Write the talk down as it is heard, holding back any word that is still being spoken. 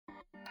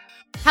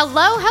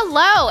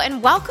Hello,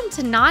 and welcome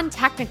to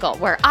Non-Technical,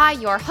 where I,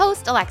 your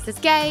host, Alexis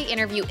Gay,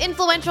 interview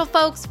influential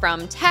folks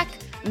from tech,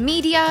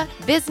 media,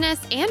 business,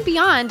 and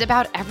beyond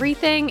about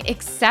everything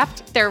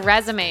except their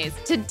resumes.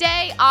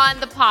 Today on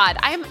the pod,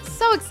 I am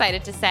so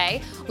excited to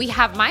say we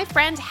have my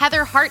friend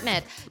Heather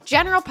Hartnett,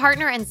 general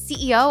partner and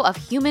CEO of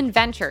Human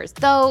Ventures,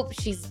 though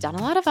she's done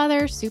a lot of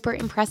other super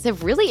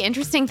impressive, really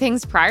interesting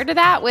things prior to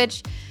that,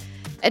 which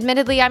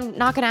admittedly I'm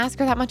not going to ask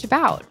her that much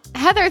about.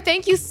 Heather,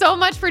 thank you so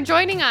much for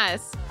joining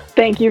us.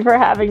 Thank you for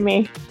having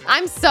me.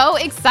 I'm so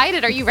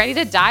excited. Are you ready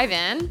to dive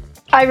in?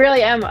 I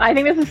really am. I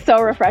think this is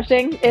so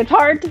refreshing. It's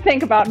hard to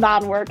think about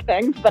non-work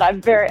things, but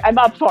I'm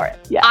up for it.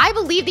 Yeah. I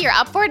believe that you're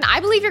up for it, and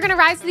I believe you're going to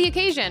rise to the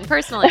occasion,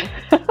 personally.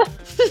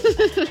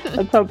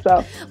 Let's hope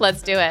so.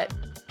 Let's do it.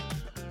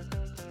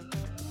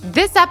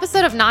 This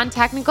episode of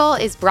Non-Technical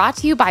is brought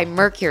to you by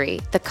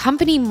Mercury, the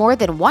company more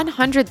than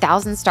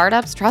 100,000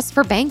 startups trust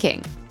for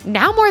banking.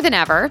 Now more than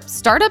ever,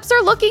 startups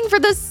are looking for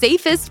the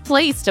safest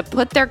place to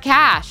put their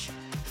cash.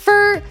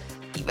 For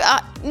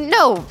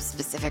no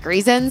specific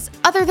reasons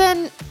other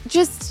than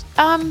just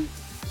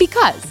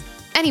because.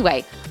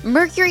 Anyway,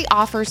 Mercury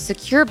offers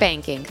secure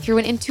banking through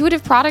an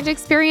intuitive product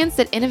experience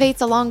that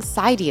innovates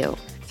alongside you.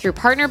 Through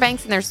partner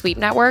banks and their sweep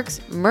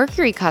networks,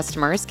 Mercury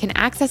customers can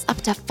access up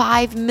to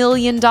 $5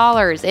 million in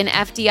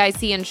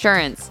FDIC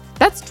insurance.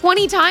 That's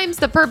 20 times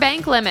the per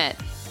bank limit.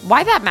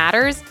 Why that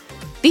matters?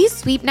 These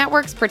sweep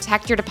networks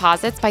protect your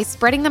deposits by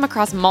spreading them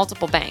across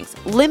multiple banks,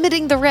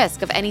 limiting the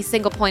risk of any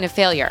single point of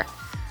failure.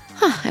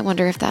 I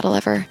wonder if that'll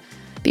ever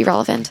be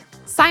relevant.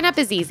 Sign up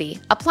is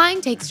easy.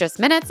 Applying takes just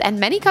minutes, and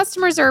many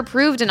customers are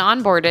approved and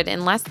onboarded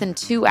in less than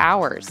 2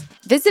 hours.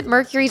 Visit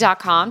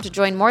Mercury.com to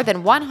join more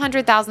than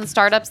 100,000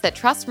 startups that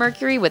trust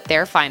Mercury with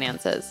their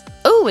finances.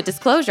 Ooh, a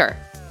disclosure.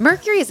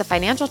 Mercury is a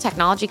financial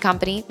technology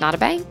company, not a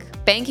bank.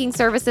 Banking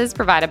services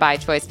provided by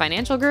Choice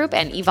Financial Group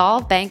and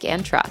Evolve Bank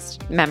and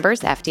Trust. Members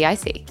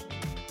FDIC.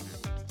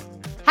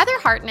 Heather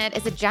Hartnett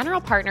is a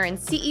general partner and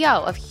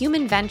CEO of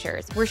Human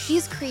Ventures, where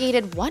she's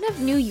created one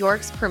of New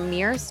York's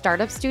premier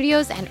startup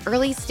studios and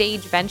early-stage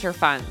venture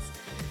funds.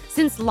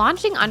 Since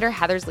launching under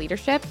Heather's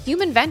leadership,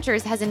 Human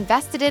Ventures has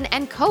invested in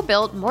and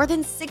co-built more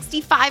than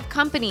 65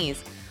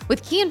 companies,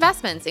 with key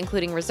investments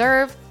including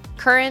Reserve,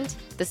 Current,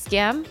 The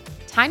Skim,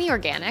 Tiny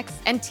Organics,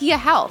 and Tia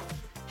Health.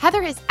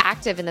 Heather is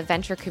active in the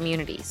venture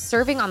community,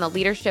 serving on the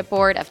leadership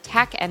board of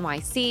Tech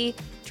NYC,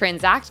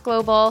 Transact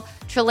Global,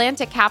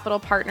 Trilantic Capital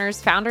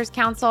Partners Founders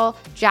Council,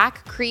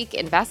 Jack Creek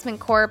Investment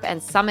Corp,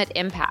 and Summit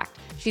Impact.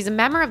 She's a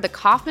member of the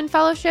Kauffman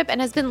Fellowship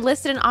and has been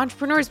listed in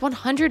Entrepreneur's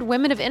 100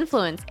 Women of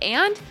Influence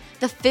and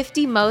the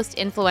 50 Most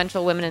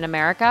Influential Women in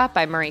America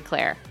by Marie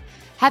Claire.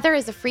 Heather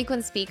is a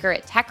frequent speaker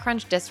at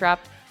TechCrunch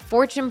Disrupt,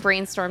 Fortune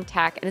Brainstorm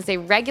Tech, and is a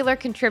regular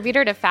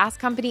contributor to Fast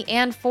Company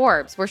and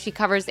Forbes, where she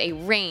covers a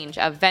range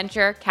of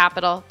venture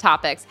capital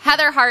topics.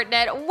 Heather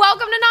Hartnett,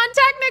 welcome to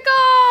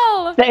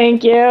Non-Technical!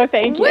 Thank you.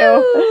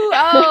 Woo!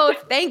 Oh,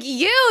 thank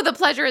you. The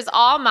pleasure is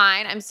all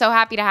mine. I'm so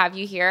happy to have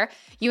you here.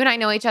 You and I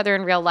know each other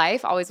in real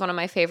life. Always one of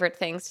my favorite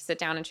things to sit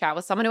down and chat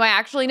with someone who I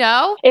actually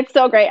know. It's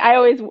so great. I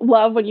always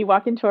love when you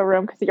walk into a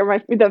room because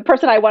you're the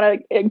person I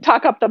want to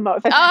talk up the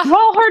most. You've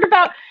all heard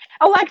about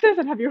Alexis,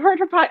 and have you heard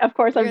her podcast? Of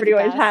course, everybody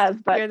always has,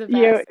 but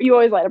you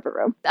always light up a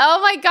room. Oh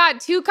my God,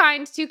 too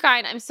kind.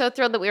 I'm so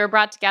thrilled that we were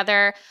brought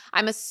together.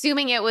 I'm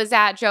assuming it was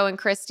at Joe and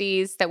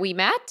Christie's that we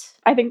met.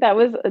 I think that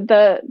was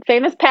the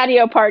famous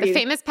patio party. The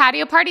famous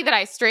patio party that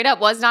I straight up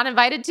was not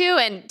invited to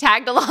and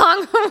tagged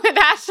along with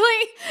Ashley.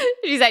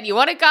 She said, "You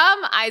want to come?"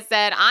 I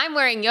said, "I'm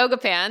wearing yoga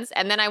pants."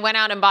 And then I went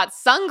out and bought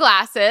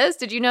sunglasses.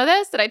 Did you know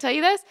this? Did I tell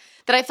you this?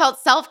 That I felt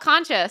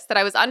self-conscious that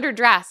I was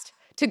underdressed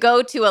to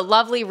go to a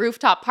lovely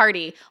rooftop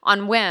party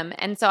on whim.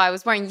 And so I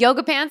was wearing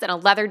yoga pants and a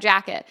leather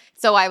jacket.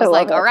 So I was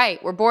like, all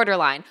right, we're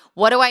borderline.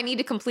 What do I need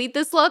to complete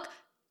this look?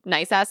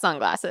 Nice ass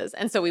sunglasses.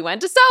 And so we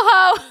went to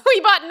Soho.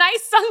 We bought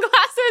nice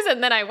sunglasses.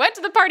 And then I went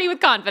to the party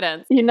with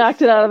confidence. You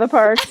knocked it out of the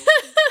park.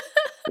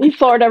 You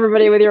floored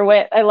everybody with your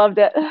wit. I loved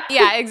it.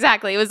 Yeah,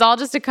 exactly. It was all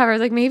just a cover. I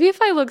was like, maybe if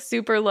I look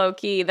super low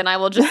key, then I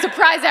will just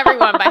surprise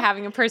everyone by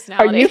having a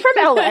personality. Are you from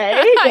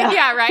LA?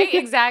 Yeah, right.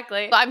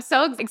 Exactly. I'm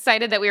so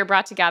excited that we were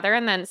brought together.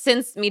 And then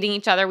since meeting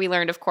each other, we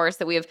learned, of course,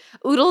 that we have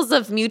oodles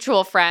of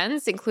mutual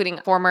friends, including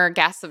former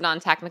guests of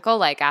Non-Technical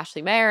like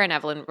Ashley Mayer and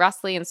Evelyn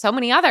Russley and so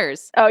many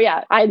others. Oh,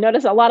 yeah. I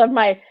noticed a lot of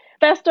my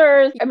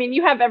investors. I mean,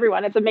 you have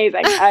everyone. It's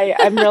amazing.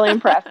 I'm really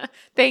impressed.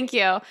 Thank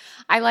you.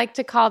 I like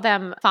to call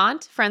them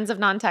Font, Friends of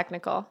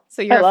Non-Technical.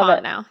 So you're a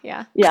Font now.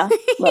 Yeah. Yeah.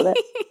 Love it.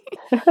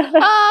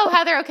 Oh,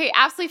 Heather. Okay.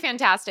 Absolutely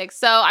fantastic.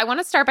 So I want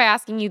to start by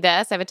asking you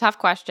this. I have a tough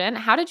question.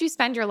 How did you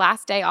spend your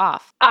last day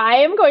off? I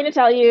am going to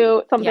tell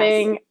you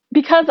something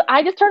because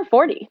I just turned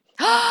 40.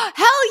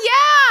 Hell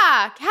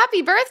yeah.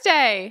 Happy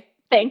birthday.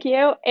 Thank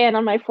you. And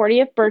on my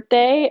 40th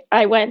birthday,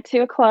 I went to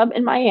a club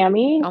in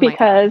Miami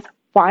because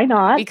why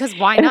not? Because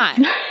why not?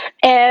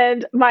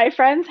 And my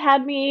friends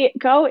had me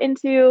go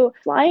into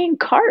a flying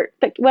cart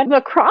that went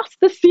across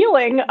the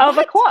ceiling of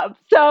a club.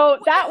 So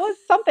that was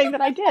something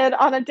that I did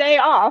on a day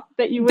off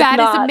that you would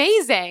That is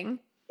amazing.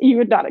 You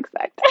would not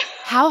expect.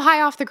 How high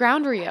off the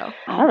ground were you?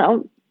 I don't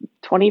know,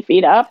 20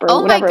 feet up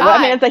or whatever.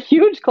 I mean, it's a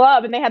huge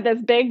club, and they had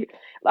this big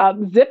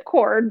zip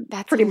cord.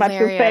 That's pretty much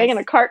the thing, and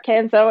a cart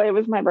can. So it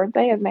was my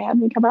birthday, and they had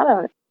me come out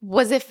of it.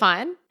 Was it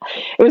fun?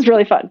 It was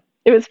really fun.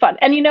 It was fun.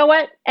 And you know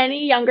what?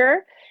 Any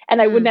younger,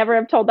 and I would never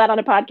have told that on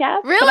a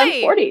podcast. Really? But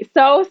I'm 40,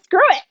 so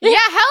screw it. Yeah,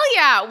 hell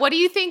yeah. What do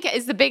you think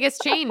is the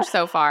biggest change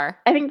so far?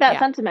 I think that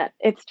sentiment.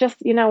 It's just,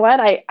 you know what?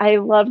 I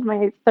loved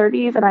my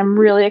 30s, and I'm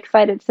really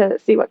excited to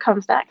see what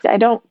comes next. I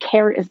don't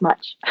care as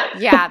much.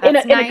 Yeah,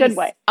 that's in a good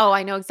way. Oh,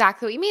 I know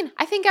exactly what you mean.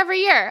 I think every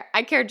year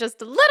I care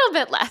just a little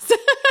bit less.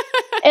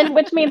 And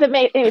which means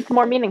it's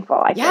more meaningful,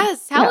 I think.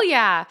 Yes, hell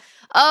yeah.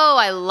 Oh,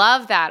 I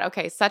love that.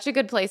 Okay, such a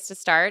good place to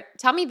start.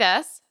 Tell me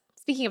this.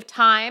 Speaking of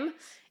time,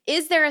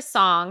 is there a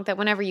song that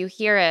whenever you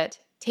hear it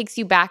takes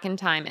you back in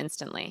time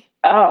instantly?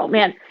 Oh,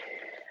 man.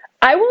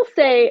 I will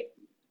say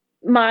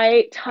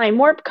my time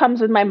warp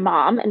comes with my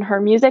mom and her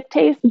music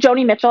taste.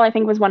 Joni Mitchell, I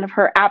think, was one of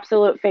her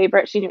absolute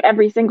favorites. She knew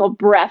every single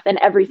breath and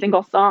every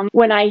single song.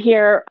 When I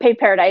hear Paved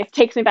Paradise, it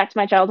takes me back to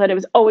my childhood. It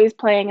was always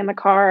playing in the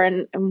car,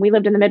 and we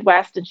lived in the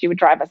Midwest, and she would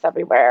drive us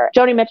everywhere.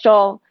 Joni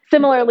Mitchell,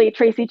 similarly,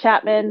 Tracy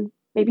Chapman,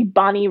 maybe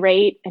Bonnie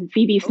Raitt and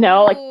Phoebe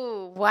Snow.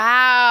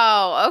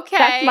 Wow. Okay.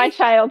 That's my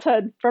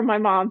childhood from my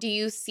mom. Do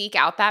you seek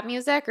out that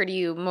music, or do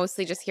you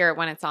mostly just hear it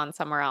when it's on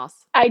somewhere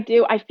else? I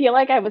do. I feel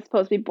like I was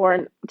supposed to be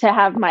born to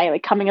have my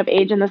coming of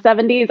age in the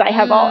 70s.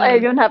 I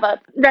even have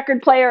a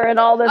record player and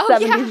all the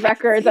 70s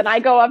records, and I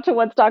go up to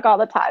Woodstock all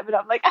the time, and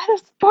I'm like, I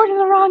was born in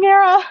the wrong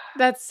era.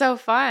 That's so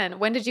fun.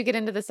 When did you get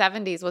into the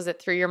 70s? Was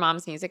it through your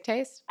mom's music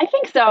taste? I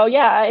think so.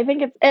 Yeah. I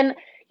think it's, and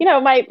you know,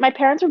 my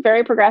parents were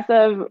very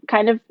progressive,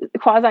 kind of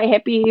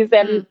quasi-hippies,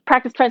 and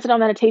practiced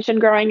transcendental meditation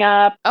growing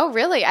up. Oh,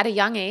 really? At a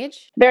young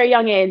age? Very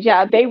young age,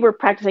 yeah. They were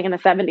practicing in the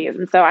 70s,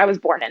 and so I was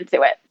born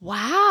into it.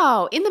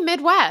 Wow. In the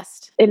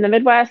Midwest? In the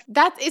Midwest.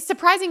 That is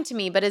surprising to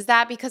me, but is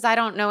that because I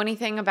don't know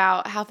anything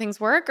about how things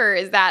work, or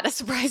is that a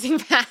surprising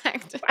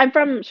fact? I'm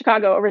from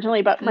Chicago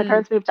originally, but my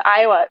parents moved to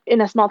Iowa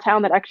in a small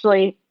town that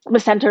actually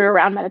was centered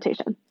around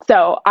meditation.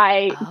 So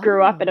I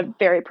grew up in a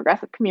very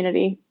progressive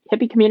community,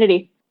 hippie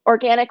community.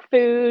 Organic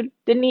food,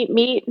 didn't eat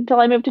meat until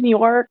I moved to New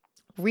York.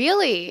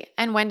 Really?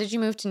 And when did you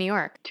move to New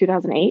York?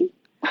 2008.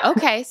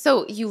 Okay,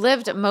 so you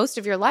lived most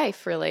of your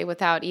life, really,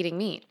 without eating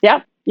meat.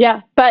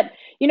 Yeah. But,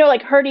 you know,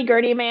 like Hurdy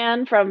Gurdy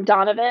Man from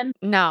Donovan?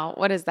 No,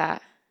 what is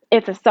that?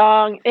 It's a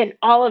song in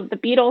all of the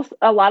Beatles,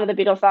 a lot of the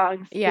Beatles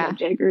songs. Yeah. You know,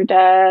 Jay Grew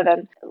Dead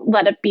and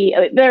Let It Be.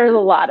 There's a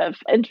lot of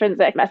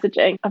intrinsic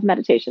messaging of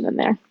meditation in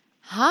there.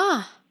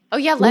 Huh. Oh,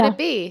 yeah, Let It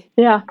Be.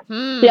 Yeah.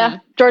 Yeah.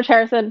 George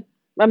Harrison,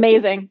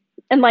 amazing.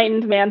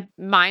 Enlightened man.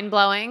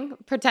 Mind-blowing,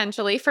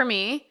 potentially, for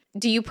me.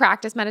 Do you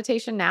practice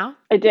meditation now?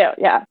 I do,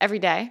 yeah. Every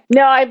day?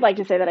 No, I'd like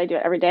to say that I do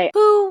it every day.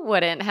 Who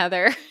wouldn't,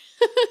 Heather?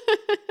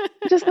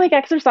 Just like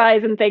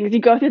exercise and things. You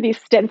go through these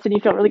stints and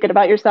you feel really good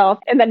about yourself,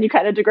 and then you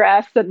kind of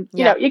digress, and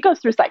you know, it goes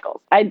through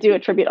cycles. I do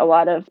attribute a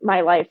lot of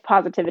my life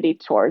positivity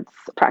towards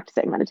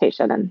practicing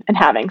meditation and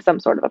having some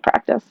sort of a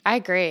practice. I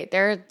agree.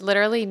 There are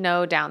literally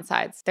no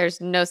downsides.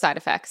 There's no side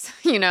effects.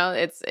 You know,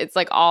 it's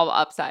like all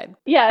upside.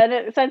 Yeah, and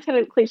it sounds kind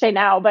of cliche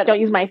now, but don't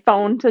use my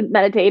phone to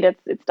meditate.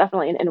 It's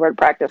definitely an inward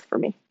practice for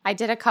me. I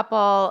did a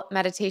couple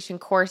meditation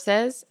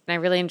courses and I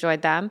really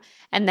enjoyed them.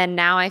 And then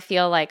now I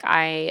feel like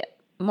I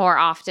more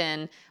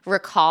often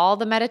recall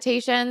the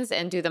meditations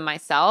and do them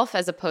myself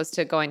as opposed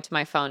to going to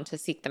my phone to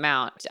seek them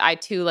out. I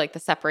too like the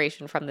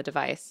separation from the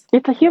device.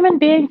 It's a human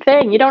being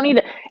thing. You don't need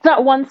it. It's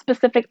not one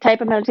specific type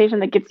of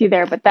meditation that gets you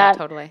there, but that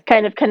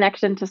kind of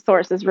connection to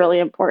source is really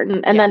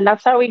important. And then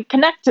that's how we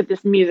connect to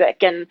this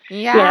music and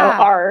you know,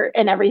 art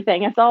and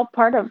everything. It's all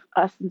part of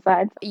us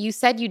inside. You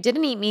said you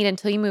didn't eat meat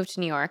until you moved to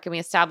New York, and we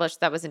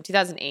established that was in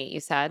 2008, you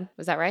said.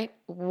 Was that right?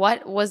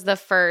 What was the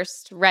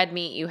first red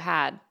meat you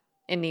had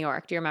in New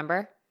York? Do you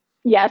remember?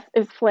 Yes,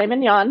 it's filet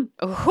mignon.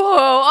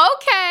 Oh,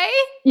 okay.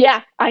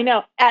 Yeah, I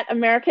know. At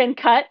American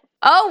Cut.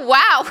 Oh,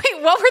 wow.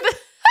 Wait, what were the...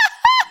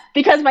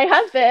 Because my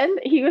husband,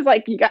 he was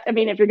like,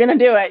 if you're going to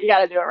do it, you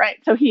got to do it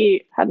right. So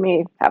he had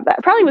me have that.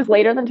 It probably was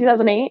later than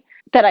 2008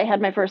 that I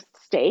had my first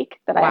steak,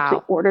 that I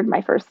actually ordered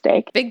my first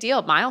steak. Big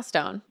deal.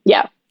 Milestone.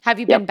 Yeah. Have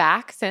you been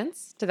back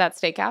since to that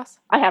steakhouse?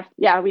 I have.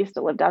 Yeah, we used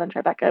to live down in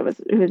Tribeca. It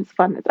was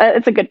fun.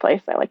 It's a good place.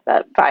 I like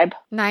that vibe.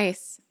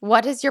 Nice.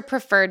 What is your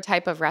preferred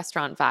type of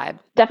restaurant vibe?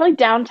 Definitely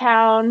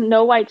downtown,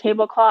 no white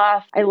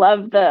tablecloth. I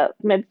love the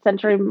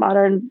mid-century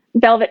modern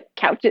velvet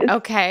couches.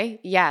 Okay.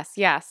 Yes.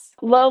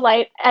 Low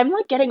light. I'm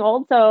like getting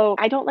old, so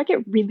I don't like it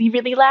really,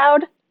 really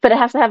loud. But it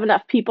has to have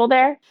enough people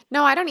there.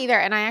 No, I don't either.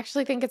 And I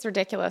actually think it's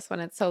ridiculous when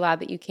it's so loud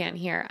that you can't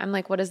hear. I'm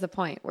like, what is the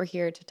point? We're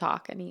here to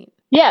talk and eat.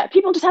 Yeah,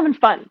 people just having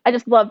fun. I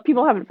just love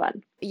people having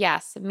fun.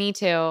 Yes, me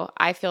too.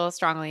 I feel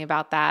strongly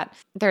about that.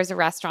 There's a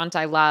restaurant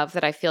I love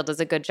that I feel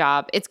does a good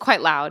job. It's quite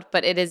loud,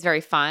 but it is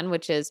very fun,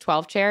 which is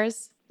 12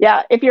 Chairs.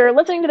 Yeah, if you're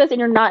listening to this and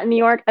you're not in New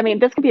York,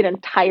 this could be an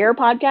entire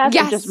podcast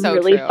of just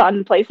really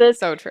fun places.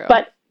 So true.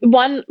 But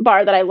one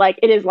bar that I like,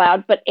 it is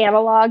loud, but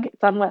Analog,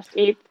 it's on West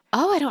 8th.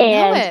 Oh, I don't know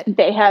And it.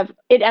 they have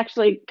it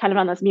actually kind of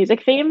on this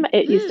music theme.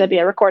 It used to be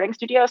a recording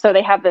studio. So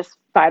they have this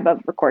vibe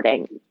of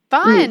recording music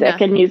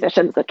Fun. and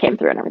musicians that came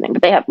through and everything.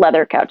 But they have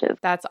leather couches.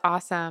 That's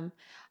awesome.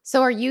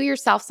 So are you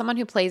yourself someone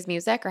who plays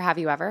music, or have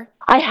you ever?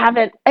 I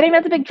haven't. I think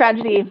that's a big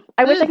tragedy.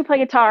 I wish I could play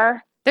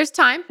guitar. There's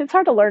time, It's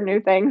hard to learn new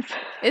things.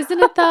 isn't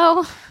it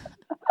though? Where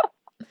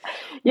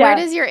Yeah,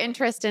 does your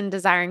interest in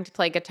desiring to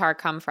play guitar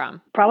come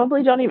from?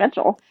 probably Joni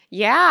Mitchell.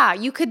 Yeah,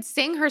 you could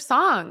sing her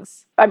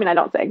songs. I mean, I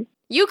don't sing.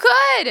 You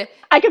could.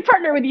 I could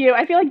partner with you.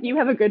 I feel like you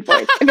have a good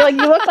voice. I feel like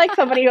you look like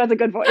somebody who has a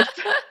good voice.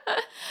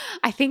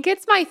 I think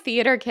it's my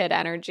theater kid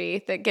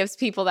energy that gives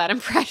people that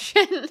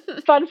impression.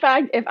 Fun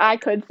fact, if I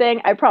could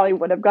sing, I probably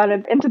would have gone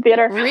into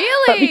theater.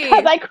 Really? But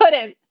because I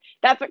couldn't,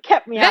 that's what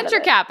kept me out of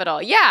Venture it.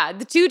 capital. Yeah,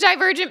 the two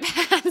divergent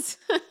paths.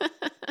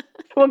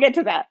 We'll get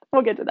to that.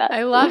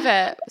 I love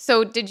it.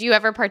 So did you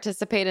ever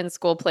participate in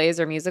school plays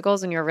or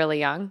musicals when you were really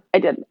young? I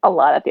did a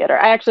lot of theater.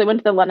 I actually went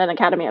to the London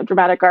Academy of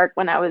Dramatic Art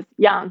when I was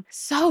young.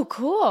 So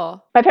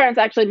cool. My parents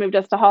actually moved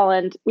us to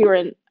Holland. We were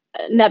in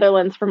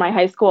Netherlands for my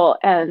high school.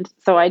 And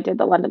so I did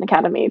the London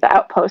Academy, the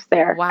outpost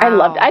there. Wow. I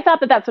loved it. I thought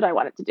that that's what I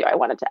wanted to do. I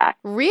wanted to act.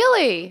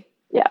 Really?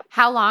 Yeah.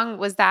 How long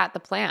was that the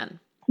plan?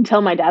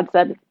 Until my dad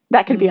said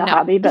that could be a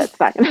hobby, but it's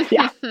not going to.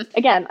 Yeah.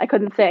 Again, I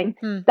couldn't sing.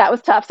 That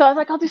was tough. So I was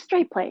like, I'll do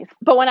straight plays.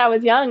 But when I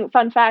was young,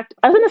 fun fact,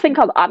 I was in this thing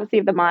called Odyssey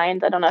of the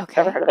Mind. I don't know if you've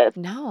ever heard of it.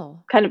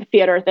 No. Kind of a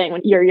theater thing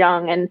when you're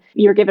young and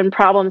you're given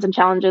problems and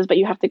challenges, but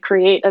you have to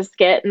create a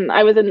skit. And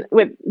I was in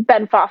with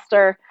Ben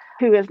Foster,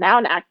 who is now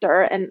an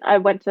actor, and I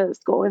went to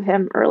school with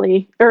him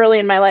early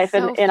in my life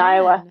So in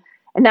Iowa.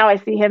 And now I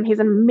see him. He's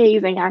an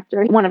amazing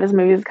actor. One of his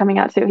movies is coming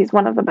out too. He's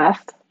one of the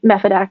best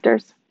method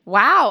actors.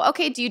 Wow.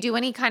 Okay. Do you do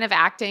any kind of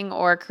acting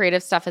or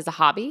creative stuff as a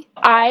hobby?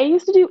 I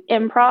used to do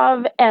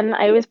improv, and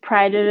I always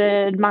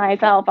prided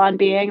myself on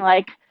being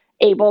like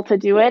able to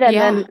do it. And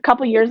then a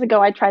couple years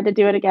ago, I tried to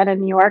do it again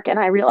in New York, and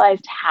I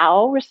realized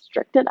how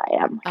restricted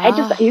I am. I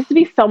used to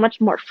be so much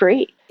more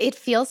free. It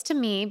feels to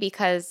me,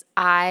 because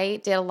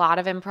I did a lot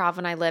of improv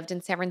when I lived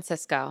in San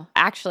Francisco.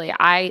 Actually,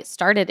 I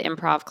started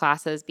improv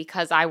classes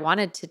because I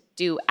wanted to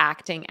do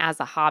acting as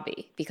a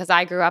hobby, because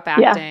I grew up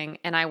acting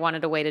and I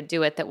wanted a way to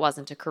do it that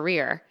wasn't a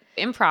career.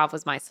 Improv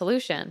was my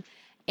solution.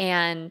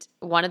 And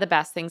one of the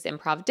best things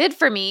improv did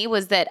for me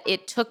was that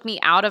it took me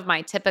out of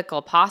my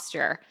typical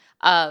posture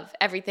of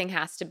everything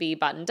has to be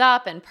buttoned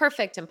up and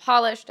perfect and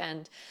polished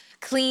and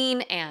clean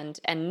and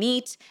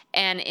neat,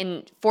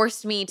 and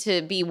forced me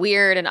to be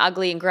weird and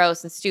ugly and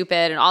gross and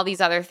stupid and all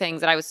these other things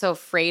that I was so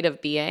afraid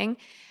of being.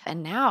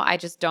 And now I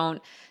just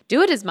don't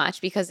do it as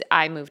much because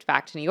I moved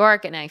back to New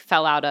York and I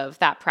fell out of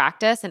that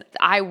practice. And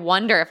I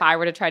wonder if I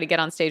were to try to get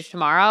on stage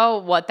tomorrow,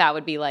 what that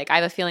would be like. I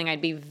have a feeling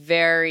I'd be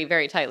very,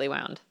 very tightly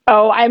wound.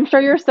 Oh, I'm sure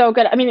you're so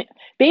good. I mean,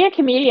 being a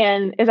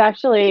comedian is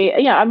actually,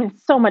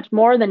 so much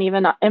more than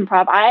even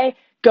improv. I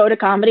go to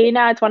comedy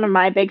now. It's one of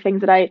my big things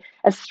that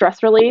as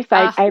stress release,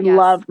 I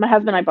love. My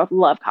husband and I both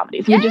love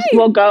comedy. So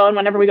we'll go, and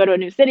whenever we go to a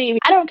new city,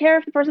 I don't care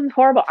if the person's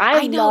horrible.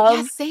 I know,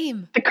 love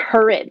same. the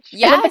courage.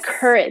 Yes. I love the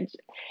courage.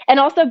 And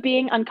also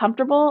being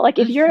uncomfortable. Like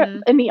if you're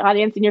in the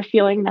audience and you're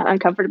feeling that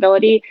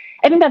uncomfortability,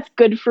 I think that's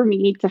good for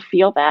me to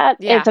feel that.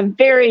 Yeah. It's a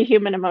very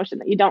human emotion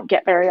that you don't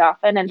get very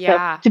often. And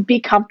so to be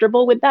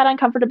comfortable with that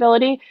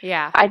uncomfortability,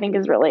 I think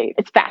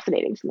it's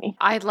fascinating to me.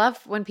 I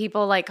love when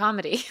people like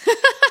comedy.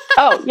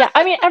 Oh, yeah.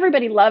 I mean,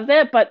 everybody loves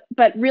it, but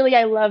really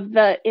I love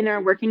the inner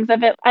workings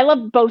of it. I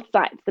love both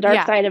sides, the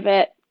dark side of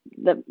it,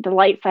 the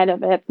light side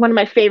of it. One of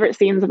my favorite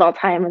scenes of all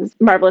time is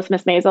Marvelous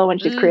Miss Maisel when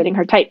she's creating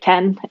her Type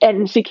 10,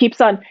 and she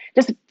keeps on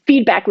just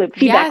feedback loop.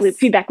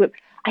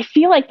 I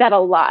feel like that a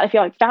lot. I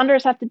feel like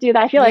founders have to do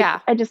that. I feel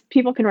like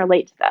people can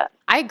relate to that.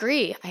 I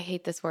agree. I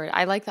hate this word.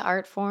 I like the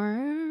art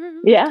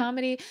form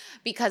comedy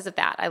because of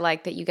that. I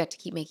like that you get to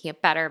keep making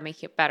it better,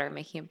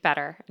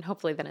 and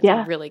hopefully then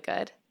it's really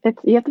good.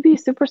 You have to be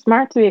super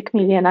smart to be a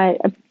comedian.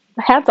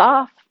 Hats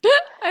off.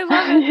 I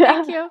love it.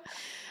 Thank you.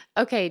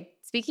 Okay,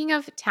 speaking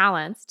of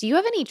talents, do you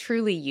have any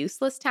truly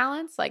useless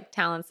talents, like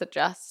talents that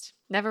just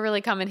never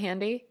really come in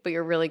handy, but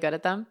you're really good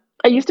at them?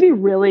 I used to be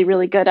really,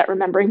 really good at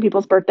remembering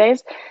people's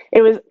birthdays.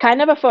 It was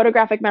kind of a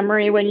photographic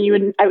memory when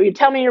you would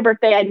tell me your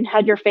birthday, I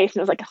had your face, and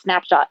it was like a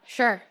snapshot.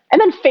 Sure. And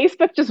then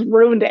Facebook just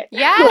ruined it.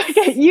 Yes.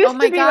 Like it used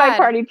to be my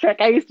party trick.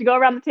 I used to go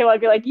around the table.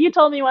 I'd be like, you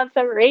told me once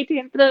February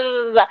 18th. Blah,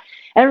 blah, blah.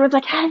 And everyone's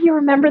like, how do you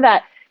remember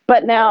that?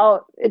 But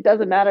now it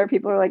doesn't matter.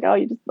 People are like, oh,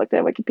 you just looked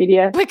at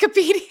Wikipedia.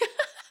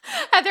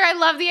 Heather, I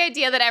love the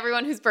idea that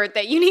everyone whose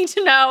birthday you need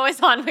to know is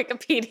on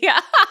Wikipedia.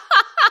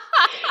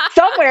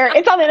 Somewhere.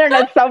 It's on the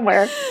internet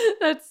somewhere.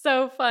 That's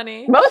so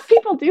funny. Most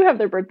people do have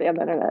their birthday on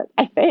the internet,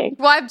 I think.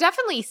 Well, I've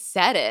definitely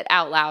said it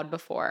out loud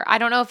before. I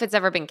don't know if it's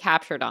ever been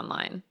captured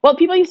online. Well,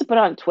 people used to put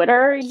it on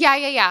Twitter.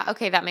 Yeah.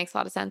 Okay, that makes a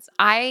lot of sense.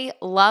 I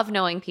love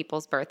knowing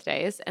people's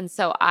birthdays. And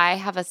so I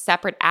have a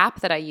separate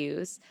app that I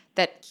use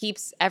that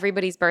keeps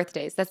everybody's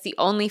birthdays. That's the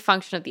only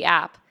function of the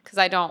app, because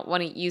I don't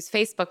want to use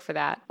Facebook for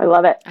that. I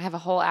love it. I have a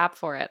whole app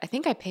for it. I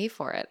think I pay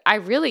for it. I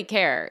really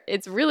care.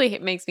 It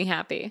makes me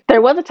happy. There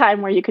was a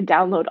time where you could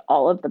download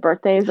all of the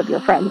birthdays of your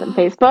friends on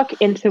Facebook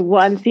into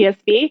one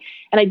CSV.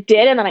 And I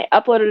did, and then I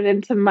uploaded it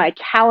into my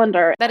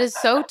calendar. That is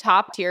so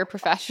top tier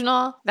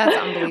professional. That's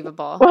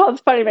unbelievable. Well,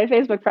 it's funny. My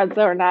Facebook friends,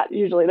 though, are not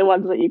usually the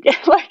ones that you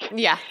get. Like,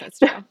 yeah, that's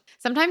true.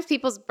 Sometimes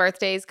people's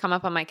birthdays come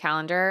up on my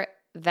calendar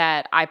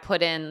that I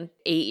put in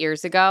 8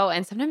 years ago.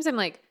 And sometimes I'm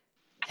like,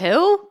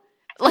 who?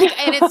 Like,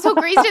 and it's so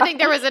crazy to think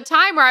there was a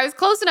time where I was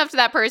close enough to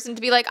that person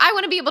to be like, I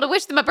want to be able to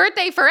wish them a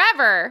birthday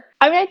forever.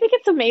 I mean, I think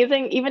it's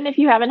amazing, even if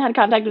you haven't had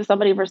contact with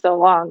somebody for so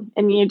long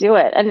and you do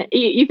it. And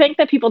you think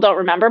that people don't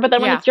remember, but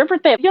then when it's your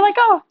birthday, you're like,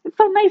 oh, it's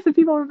so nice if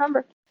people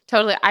remember.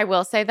 Totally. I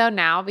will say, though,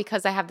 now,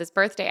 because I have this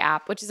birthday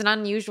app, which is an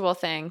unusual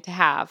thing to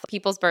have,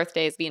 people's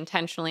birthdays, be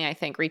intentionally, I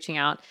think, reaching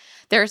out.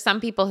 There are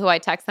some people who I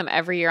text them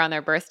every year on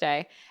their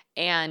birthday,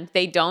 and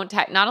they don't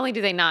not only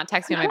do they not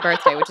text me on my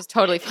birthday, which is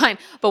totally fine,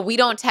 but we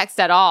don't text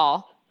at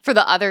all for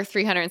the other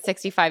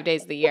 365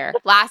 days of the year.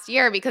 Last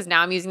year, because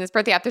now I'm using this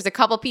birthday app, there's a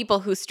couple people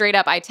who straight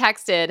up I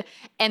texted,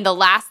 and the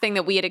last thing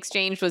that we had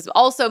exchanged was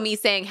also me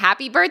saying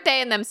happy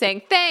birthday and them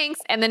saying thanks,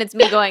 and then it's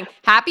me going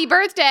happy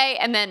birthday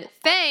and then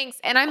thanks,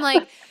 and I'm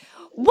like,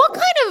 what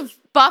kind of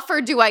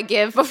buffer do I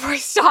give before I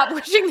stop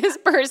wishing this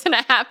person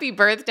a happy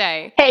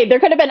birthday? Hey, there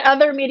could have been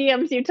other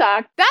mediums you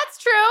talked. That's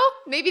true.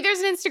 Maybe there's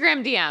an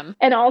Instagram DM.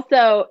 And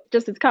also,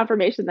 just it's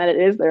confirmation that it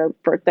is their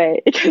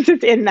birthday because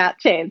it's in that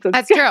chain. So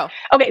that's true.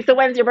 Okay, so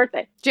when's your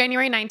birthday?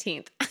 January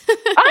 19th.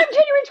 I'm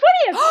January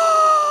 20th.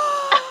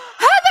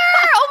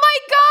 Heather! Oh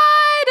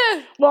my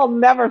God! We'll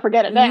never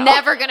forget it now.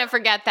 Never gonna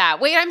forget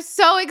that. Wait, I'm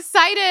so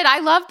excited.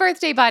 I love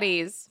birthday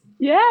buddies.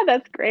 Yeah,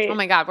 that's great. Oh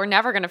my God, we're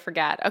never going to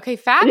forget. Okay,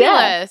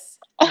 fabulous.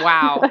 Yeah.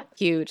 Wow,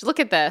 huge. Look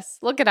at this.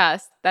 Look at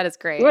us. That is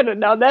great. You wouldn't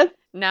know this?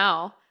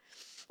 No.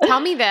 Tell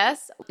me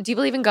this. Do you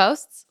believe in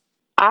ghosts?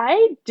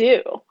 I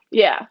do.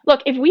 Yeah.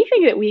 Look, if we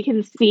think that we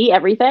can see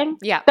everything,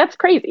 that's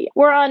crazy.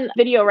 We're on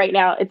video right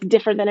now. It's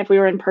different than if we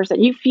were in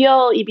person. You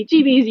feel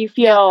EBGBs, you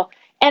feel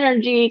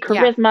energy,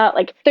 charisma,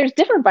 like there's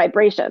different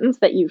vibrations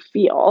that you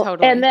feel.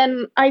 Totally. And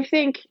then I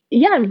think,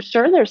 I'm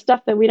sure there's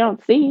stuff that we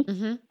don't see.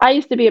 Mm-hmm. I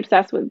used to be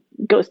obsessed with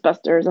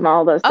Ghostbusters and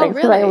all those things. Oh,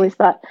 really? I always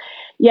thought,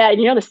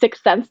 The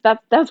Sixth Sense,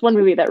 that's one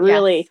movie that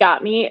really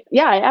got me.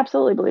 Yeah, I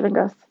absolutely believe in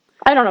ghosts.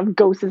 I don't know if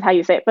ghosts is how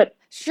you say it, but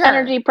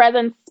energy,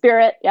 presence,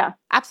 spirit. Yeah.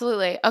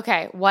 Absolutely.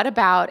 Okay. What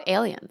about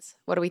aliens?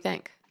 What do we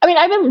think? I mean,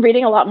 I've been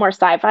reading a lot more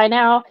sci-fi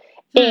now,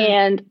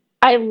 and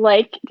I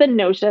like the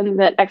notion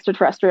that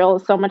extraterrestrial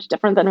is so much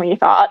different than we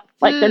thought.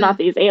 Like, they're not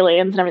these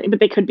aliens and everything,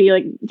 but they could be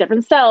like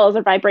different cells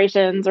or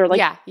vibrations or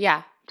like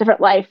different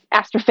life,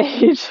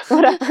 astrophage,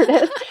 whatever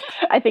it is.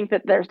 I think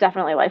that there's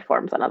definitely life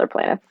forms on other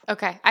planets.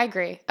 Okay, I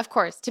agree. Of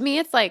course. To me,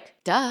 it's like,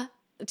 duh.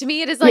 To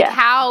me, it is like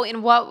how,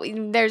 in what,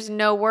 there's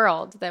no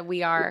world that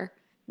we're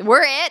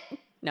it.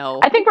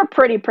 No. I think we're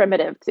pretty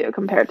primitive, too,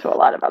 compared to a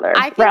lot of other realms.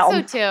 I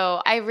think so,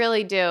 too. I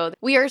really do.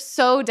 We are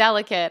so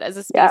delicate as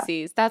a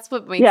species. Yeah. That's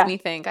what makes me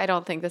think. I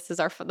don't think this is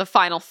the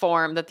final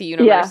form that the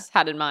universe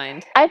had in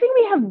mind. I think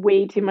we have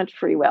way too much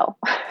free will.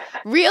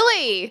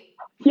 Really?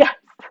 Yes.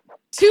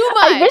 Too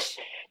much?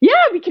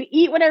 We can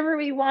eat whatever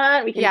we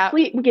want. We can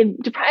sleep. We can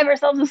deprive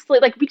ourselves of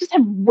sleep. Like, we just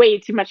have way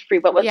too much free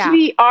will. But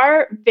we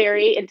are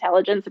very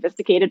intelligent,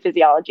 sophisticated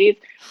physiologies.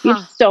 We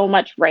have so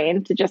much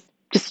brain to just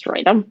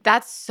destroy them.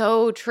 That's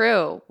so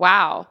true.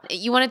 Wow.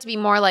 You want it to be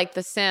more like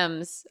The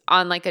Sims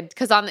on like a,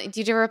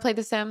 did you ever play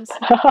The Sims?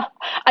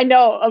 I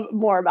know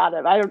more about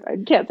it. I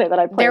can't say that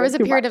I played it. There was a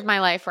period of my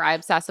life where I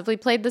obsessively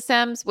played The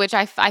Sims, which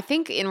I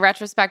think in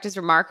retrospect is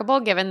remarkable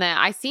given that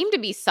I seem to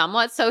be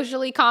somewhat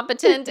socially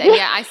competent. And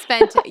yet I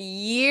spent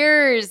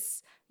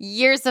years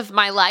of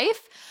my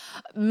life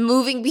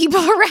moving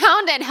people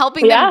around and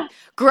helping them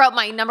grow up.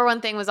 My number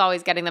one thing was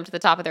always getting them to the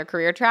top of their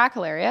career track.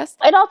 Hilarious.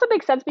 It also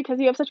makes sense because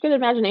you have such good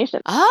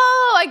imagination.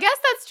 Oh, I guess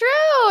that's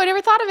true. I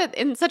never thought of it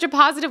in such a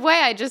positive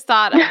way. I just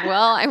thought,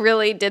 well, I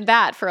really did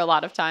that for a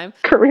lot of time.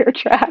 Career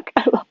track.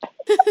 I love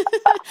it.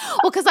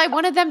 Well, because I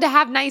wanted them to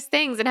have nice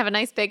things and have a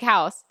nice big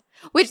house.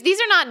 Which these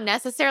are not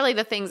necessarily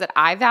the things that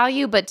I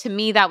value, but to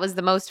me, that was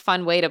the most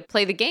fun way to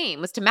play the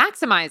game, was to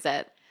maximize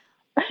it.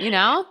 You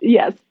know?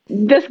 Yes.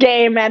 This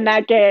game and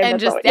that game. And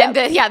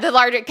the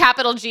larger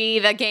capital G,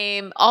 the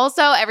game.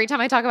 Also, every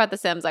time I talk about The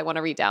Sims, I want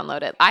to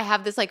re-download it. I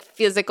have this like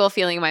physical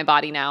feeling in my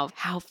body now.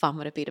 How fun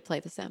would it be to play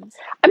The Sims?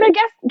 I mean, I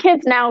guess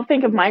kids now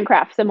think of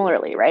Minecraft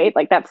similarly, right?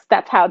 Like that's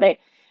how they,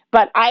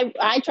 but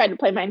I tried to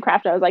play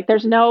Minecraft. I was like,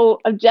 there's no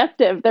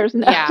objective. There's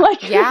no,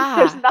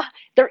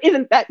 there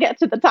isn't that get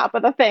to the top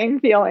of the thing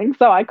feeling.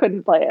 So I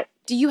couldn't play it.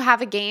 Do you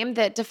have a game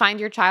that defined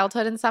your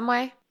childhood in some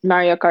way?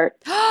 Mario Kart.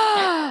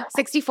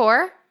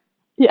 64?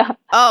 Yeah.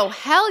 Oh,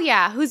 hell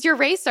yeah. Who's your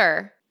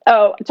racer?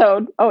 Oh,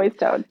 Toad. Always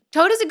Toad.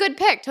 Toad is a good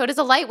pick. Toad is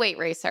a lightweight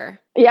racer.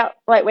 Yeah,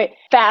 lightweight.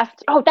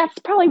 Fast. Oh, that's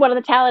probably one of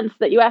the talents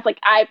that you have. Like,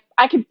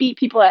 I could beat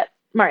people at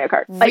Mario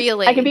Kart. Like,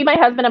 really? I can beat my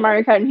husband at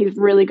Mario Kart, and he's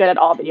really good at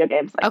all video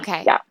games. Like,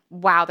 okay. Yeah.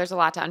 Wow, there's a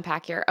lot to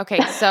unpack here. Okay,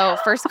 so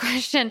first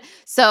question.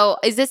 So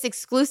is this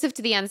exclusive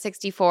to the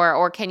N64,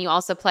 or can you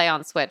also play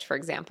on Switch, for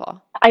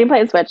example? I can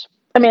play on Switch.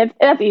 I mean,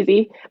 that's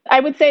easy.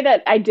 I would say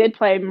that I did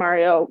play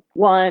Mario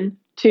 1,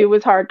 2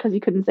 was hard because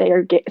you couldn't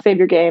save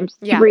your games.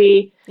 Yeah.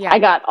 3, Yeah. I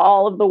got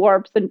all of the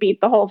warps and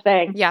beat the whole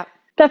thing. Yeah.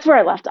 That's where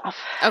I left off.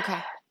 Okay.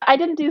 I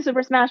didn't do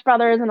Super Smash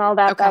Brothers and all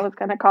that. Okay. That was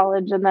kind of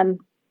college, and then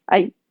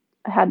I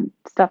had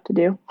stuff to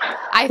do.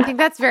 I think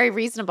that's very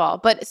reasonable.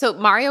 But so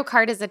Mario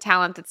Kart is a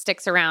talent that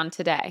sticks around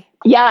today.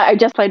 Yeah, I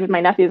just played with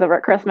my nephews over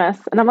at Christmas,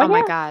 and I'm like, Oh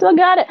my God. still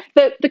got it.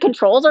 The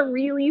controls are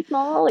really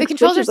small. The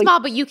controls are small,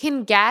 but you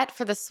can get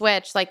for the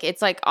Switch, like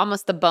it's like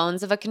almost the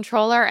bones of a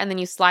controller, and then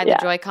you slide the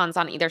Joy-Cons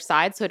on either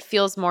side, so it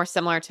feels more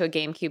similar to a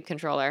GameCube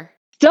controller.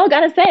 Still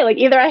gotta say, like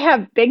either I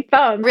have big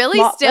thumbs.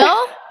 Really? Still?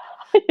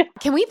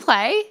 Can we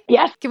play?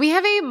 Yes. Can we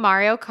have a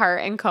Mario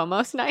Kart and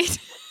Komos night?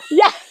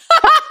 Yes.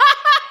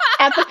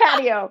 At the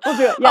patio. We'll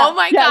do it. Yeah. Oh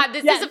my God.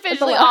 This is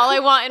officially all I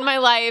want in my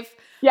life.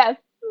 Yes.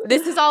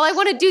 This is all I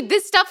want to do.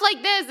 This stuff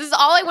like this is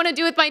all I want to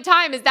do with my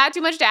time. Is that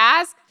too much to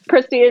ask?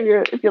 Christy, if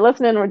you're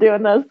listening, we're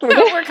doing this.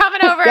 We're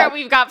coming over and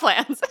we've got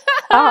plans.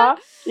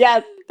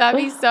 Yes. That'd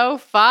be so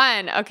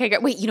fun. Okay,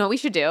 great. Wait, you know what we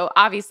should do?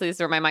 Obviously, this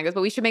is where my mind goes,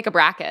 but we should make a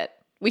bracket.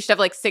 We should have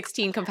like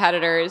 16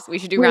 competitors. We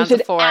should do rounds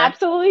of 4. We should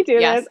absolutely do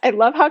this. I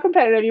love how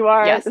competitive you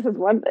are. Yes. This is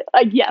one thing.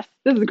 Yes,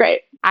 this is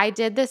great. I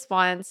did this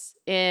once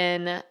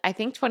in, I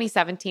think,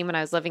 2017 when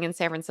I was living in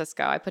San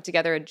Francisco. I put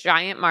together a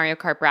giant Mario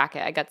Kart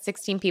bracket. I got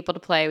 16 people to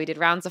play. We did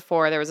rounds of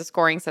 4. There was a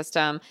scoring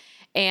system.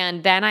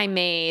 And then I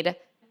made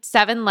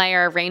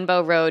 7-layer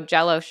Rainbow Road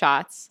Jell-O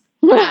shots.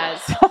 I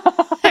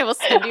will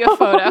send you a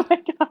photo. Oh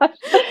my gosh.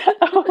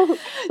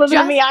 Listen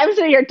to me. I'm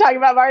sure you're talking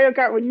about Mario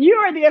Kart when you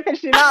are the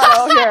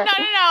aficionado here.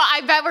 No. I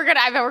bet we're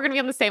gonna be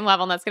on the same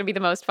level, and that's gonna be the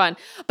most fun.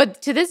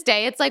 But to this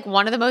day, it's like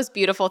one of the most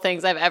beautiful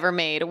things I've ever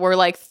made. We're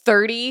like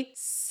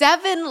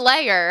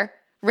 37-layer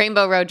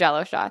Rainbow Road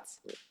Jell-O shots.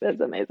 That's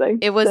amazing.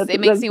 It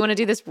makes me want to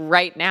do this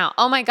right now.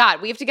 Oh my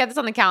God, we have to get this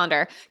on the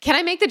calendar. Can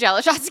I make the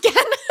Jell-O shots again?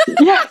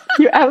 Yeah,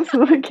 you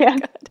absolutely can.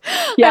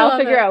 Yeah, I'll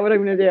figure it. out what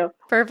I'm going to do.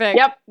 Perfect.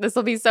 Yep. This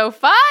will be so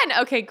fun.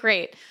 Okay,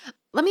 great.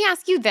 Let me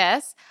ask you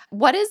this.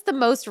 What is the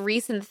most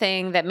recent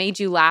thing that made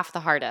you laugh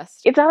the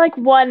hardest? It's not like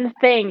one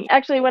thing.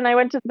 Actually, when I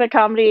went to the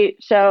comedy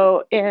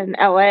show in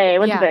LA, I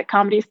went to the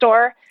Comedy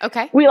Store.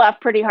 Okay. We laughed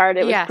pretty hard.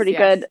 It was pretty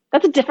good.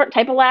 That's a different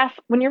type of laugh.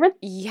 When you're with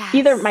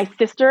either my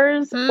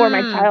sisters or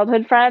my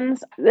childhood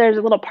friends, there's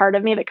a little part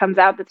of me that comes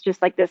out that's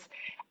just like this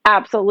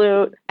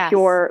absolute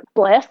pure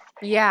bliss.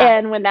 Yeah.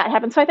 And when that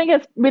happens, so I think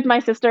it's with my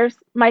sisters.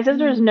 My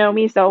sisters know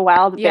me so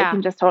well that they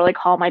can just totally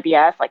call my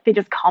BS. Like they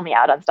just call me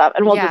out on stuff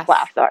and we'll just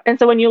laugh so hard. And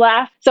so when you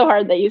laugh so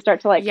hard that you start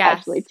to like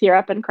actually tear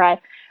up and cry.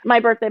 My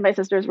birthday, my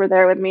sisters were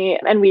there with me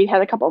and we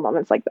had a couple of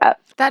moments like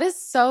that. That is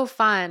so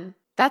fun.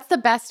 That's the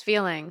best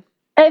feeling.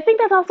 And I think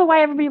that's also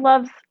why everybody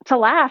loves to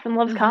laugh and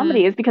loves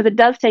comedy is because it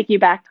does take you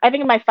back. I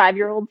think my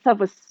 5-year-old stuff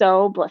was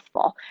so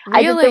blissful.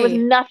 Really? There was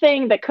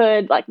nothing that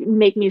could like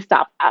make me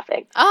stop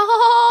laughing.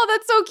 Oh,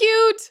 that's so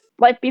cute.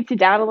 Life beats you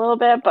down a little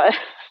bit, but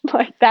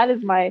like that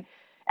is my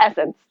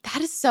essence.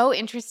 That is so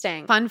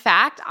interesting. Fun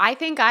fact, I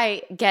think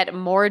I get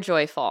more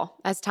joyful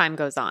as time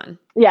goes on.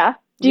 Yeah.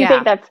 Do you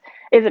think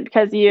is it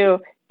because you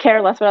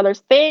care less what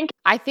others think?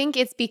 I think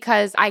it's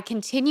because I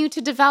continue to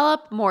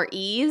develop more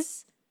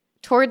ease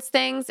towards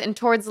things and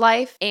towards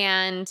life.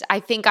 And I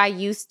think I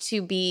used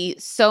to be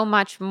so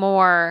much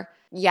more,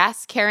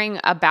 caring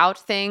about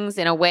things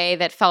in a way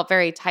that felt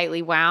very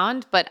tightly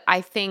wound. But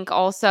I think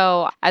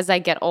also as I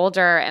get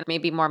older and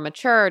maybe more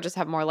mature, just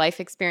have more life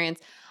experience,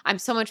 I'm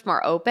so much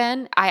more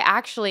open.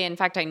 In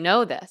fact, I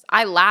know this.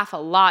 I laugh a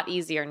lot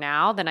easier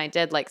now than I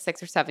did like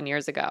 6 or 7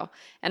 years ago.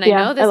 And I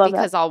know this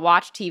because I'll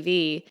watch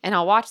TV and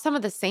I'll watch some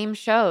of the same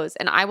shows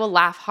and I will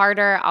laugh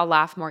harder. I'll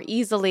laugh more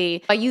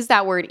easily. I use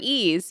that word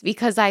ease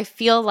because I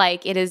feel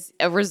like it is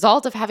a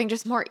result of having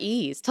just more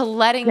ease to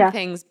letting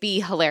things be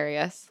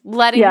hilarious,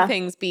 letting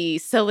things be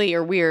silly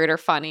or weird or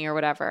funny or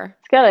whatever.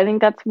 It's good. I think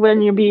that's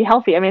when you be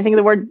healthy. I mean, I think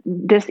the word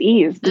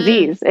disease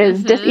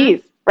is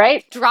dis-ease.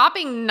 Right?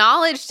 Dropping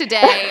knowledge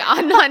today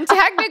on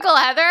technical,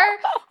 Heather.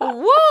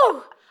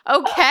 Woo!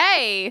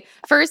 Okay.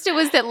 First it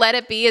was that Let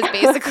It Be is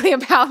basically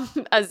about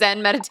a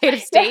Zen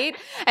meditative state.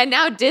 And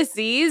now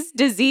disease.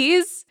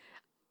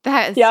 Put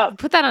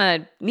that on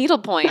a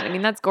needlepoint. I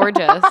mean, that's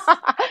gorgeous.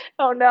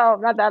 Oh no,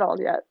 I'm not that old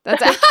yet.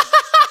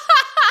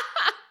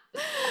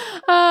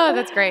 Oh,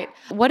 that's great.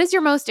 What is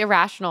your most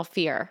irrational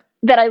fear?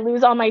 That I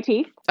lose all my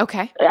teeth.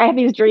 Okay. I have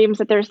these dreams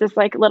that there's this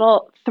like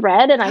little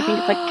thread and I think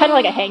it's like kind of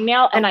like a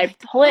hangnail and I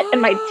pull it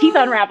and my teeth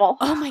unravel.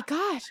 Oh my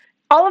gosh.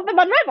 All of them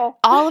unravel.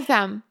 All of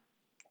them.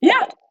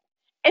 Yeah.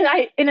 And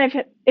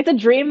it's a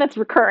dream that's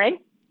recurring.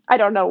 I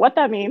don't know what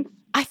that means.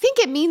 I think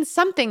it means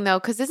something though,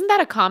 because isn't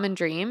that a common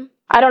dream?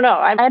 I don't know.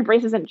 I had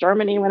braces in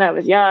Germany when I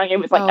was young. It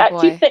was like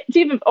teeth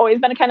have always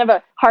been a kind of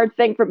a hard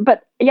thing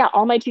but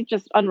all my teeth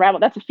just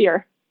unravel. That's a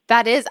fear.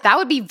 That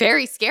would be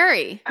very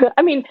scary.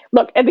 I mean,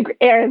 look, in the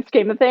grand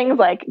scheme of things,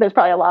 like there's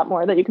probably a lot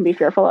more that you can be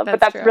fearful of, but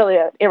that's really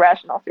an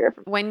irrational fear.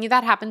 When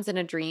that happens in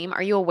a dream,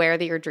 are you aware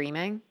that you're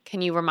dreaming?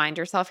 Can you remind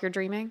yourself you're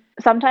dreaming?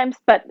 Sometimes,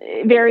 but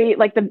very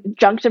like the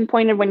junction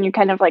point of when you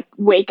kind of like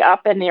wake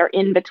up and you're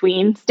in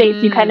between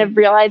states, you kind of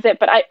realize it,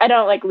 but I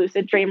don't like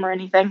lucid dream or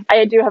anything.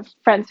 I do have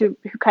friends who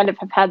kind of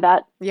have had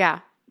that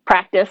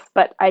practice,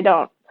 but I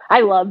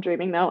love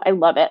dreaming though. I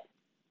love it.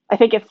 I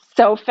think it's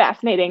so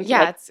fascinating.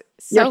 Yeah, it's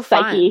so your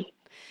fun. psyche.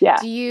 Yeah.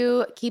 Do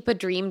you keep a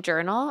dream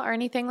journal or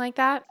anything like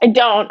that? I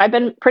don't. I've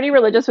been pretty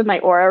religious with my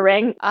Aura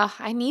ring.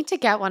 I need to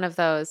get one of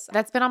those.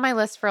 That's been on my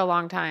list for a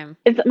long time.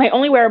 It's my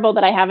only wearable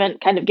that I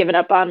haven't kind of given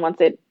up on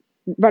once it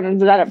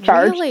runs out of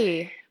charge.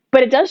 Really?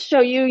 But it does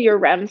show you your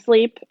REM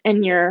sleep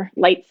and your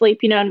light sleep,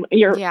 and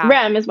your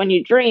REM is when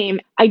you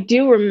dream. I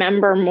do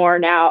remember more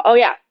now. Oh,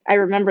 yeah, I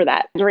remember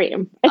that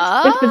dream.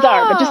 It's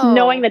bizarre, but just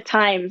knowing the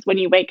times when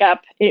you wake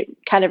up, it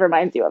kind of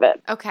reminds you of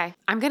it. Okay,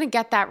 I'm going to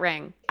get that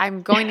ring.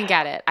 I'm going to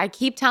get it. I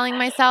keep telling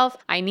myself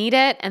I need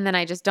it, and then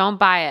I just don't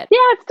buy it. Yeah,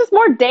 it's just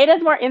more data,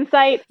 it's more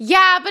insight.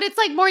 Yeah, but it's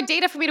like more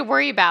data for me to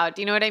worry about.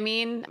 Do you know what I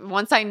mean?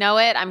 Once I know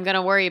it, I'm going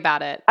to worry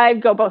about it. I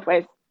go both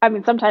ways. I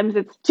mean, sometimes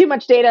it's too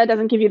much data,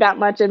 doesn't give you that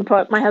much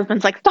input. My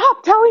husband's like,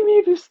 stop telling me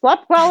if you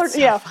slept well. That's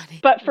so funny.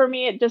 But for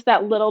me, just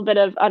that little bit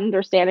of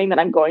understanding that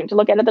I'm going to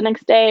look at it the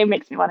next day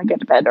makes me want to get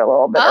to bed a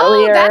little bit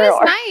earlier. Oh, that is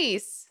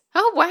nice.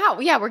 Oh, wow.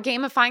 Yeah, we're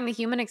gamifying the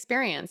human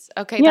experience.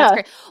 Okay, that's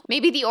great.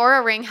 Maybe the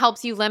Aura ring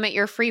helps you limit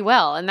your free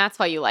will, and that's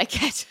why you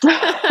like it.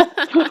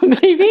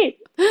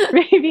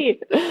 Maybe.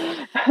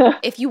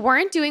 If you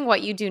weren't doing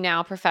what you do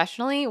now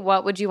professionally,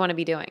 what would you want to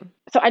be doing?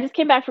 So I just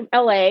came back from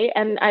LA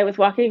and I was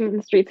walking in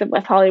the streets of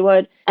West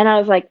Hollywood and I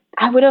was like,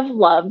 I would have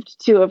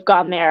loved to have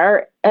gone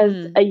there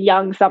as a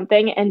young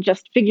something and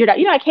just figured out,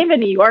 I came to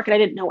New York and I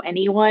didn't know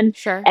anyone.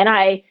 Sure. And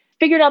I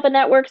figured out the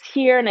networks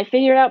here and I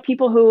figured out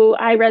people who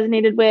I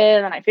resonated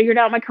with and I figured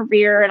out my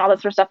career and all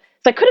that sort of stuff.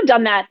 So I could have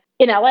done that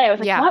in LA. I was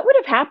like, what would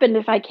have happened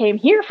if I came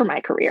here for my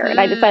career? And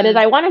I decided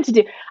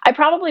I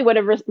probably would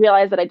have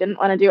realized that I didn't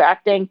want to do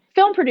acting.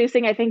 Film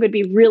producing, I think, would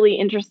be really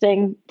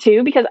interesting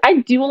too, because I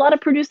do a lot of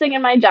producing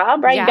in my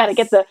job, right? Yes. You got to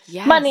get the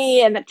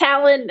money and the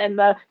talent and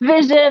the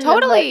vision.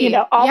 Totally.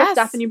 And all the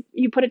stuff and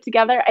you put it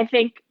together. I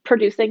think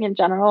producing in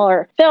general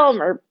or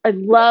film, or I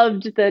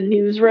loved the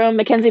Newsroom,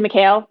 Mackenzie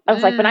McHale. I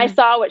was like, when I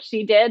saw what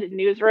she did in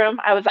Newsroom,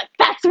 I was like,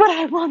 that's what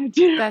I want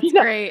to do. That's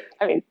great.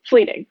 I mean,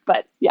 fleeting,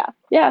 but yeah.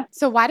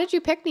 So why did you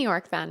pick New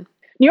York then?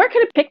 New York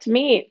could have picked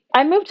me.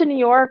 I moved to New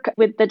York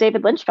with the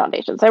David Lynch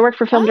Foundation. So I worked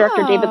for film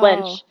director David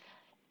Lynch.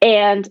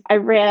 And I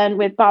ran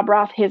with Bob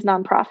Roth, his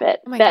nonprofit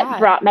that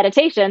brought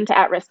meditation to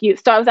at-risk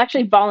youth. So I was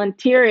actually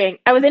volunteering.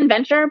 I was in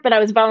venture, but I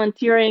was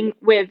volunteering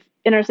with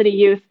inner city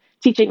youth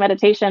teaching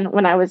meditation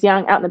when I was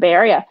young out in the Bay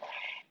Area.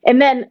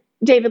 And then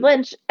David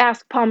Lynch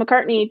asked Paul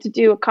McCartney to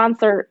do a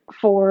concert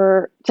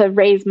to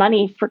raise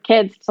money for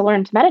kids to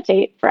learn to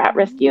meditate for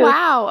at-risk youth.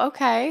 Wow,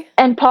 okay.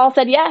 And Paul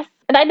said yes.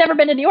 And I'd never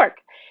been to New York.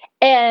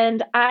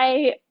 And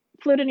I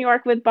flew to New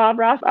York with Bob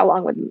Roth,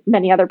 along with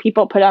many other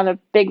people, put on a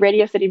big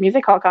Radio City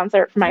Music Hall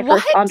concert for my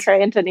first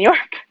entree into New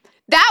York.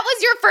 That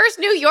was your first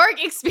New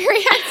York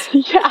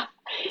experience? Yeah.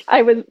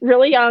 I was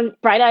really young,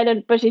 bright-eyed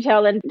and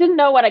bushy-tailed, and didn't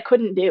know what I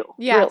couldn't do.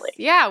 Yes. Really.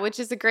 Yeah, which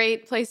is a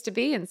great place to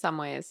be in some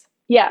ways.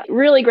 Yeah,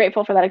 really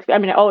grateful for that experience.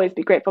 I mean, I'll always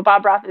be grateful.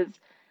 Bob Roth is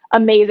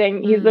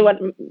amazing. He's the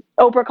one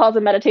Oprah calls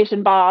him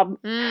Meditation Bob.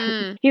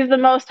 He's the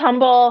most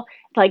humble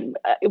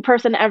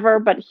person ever,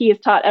 but he has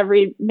taught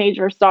every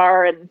major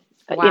star, and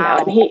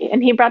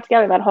and he brought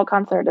together that whole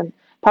concert. And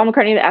Paul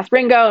McCartney asked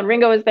Ringo, and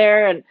Ringo was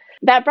there, and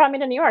that brought me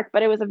to New York.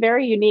 But it was a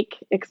very unique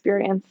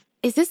experience.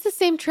 Is this the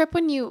same trip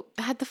when you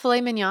had the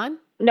filet mignon?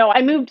 No,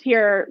 I moved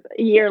here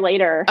a year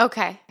later.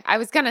 Okay. I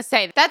was going to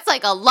say, that's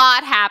like a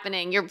lot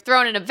happening. You're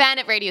throwing an event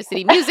at Radio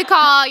City Music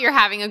Hall. You're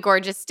having a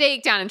gorgeous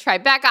steak down in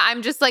Tribeca.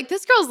 I'm just like,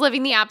 this girl's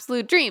living the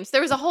absolute dream. So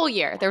there was a whole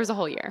year.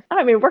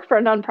 I mean, worked for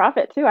a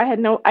nonprofit too. I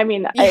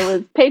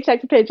was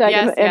paycheck to paycheck.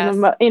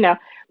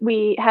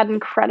 We had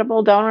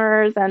incredible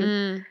donors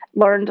and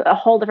learned a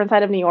whole different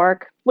side of New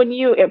York. When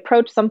you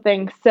approach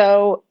something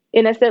so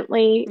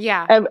innocently,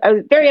 I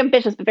was very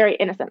ambitious, but very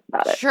innocent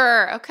about it.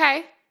 Sure.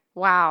 Okay.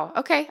 Wow.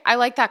 Okay. I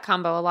like that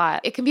combo a lot.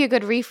 It can be a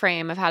good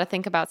reframe of how to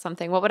think about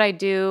something. What would I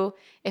do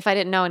if I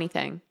didn't know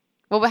anything?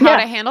 How would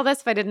I handle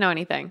this if I didn't know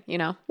anything,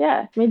 Yeah.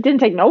 I mean, it didn't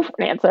take no for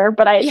an answer,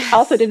 but I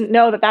also didn't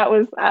know that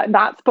was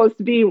not supposed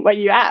to be what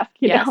you ask,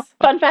 know?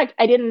 Fun fact,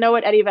 I didn't know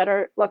what Eddie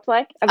Vedder looked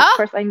like. Of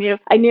course, I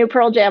knew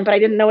Pearl Jam, but I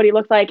didn't know what he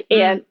looked like.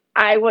 And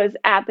I was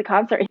at the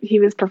concert. He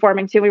was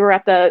performing too. We were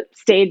at the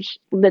stage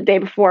the day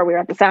before. We were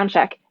at the sound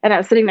check, and I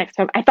was sitting next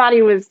to him. I thought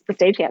he was the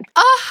stagehand.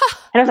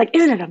 And I was like,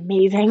 isn't it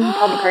amazing?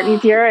 Paul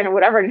McCartney's here and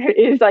whatever. And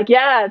he's like,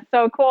 yeah, it's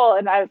so cool.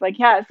 And I was like,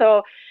 yeah.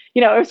 So,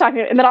 I was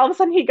talking, and then all of a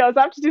sudden he goes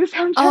up to do the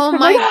sound check. Oh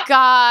my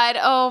God.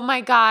 Oh my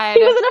God.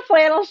 He was in a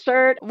flannel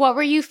shirt. What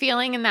were you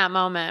feeling in that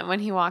moment when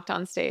he walked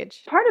on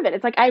stage? Part of it,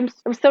 it's like I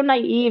was so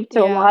naive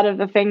to a lot of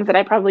the things that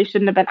I probably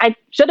shouldn't have been. I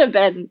should have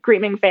been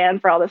screaming fan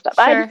for all this stuff.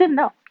 Sure. I just didn't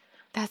know.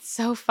 That's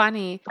so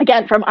funny.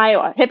 Again, from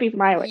Iowa, hippie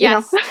from Iowa.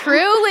 Yes,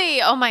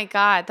 truly. Oh my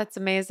God, that's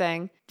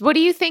amazing. What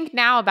do you think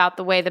now about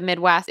the way the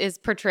Midwest is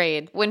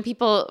portrayed when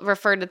people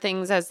refer to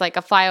things as like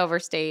a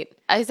flyover state?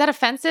 Is that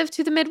offensive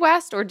to the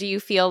Midwest, or do you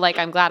feel like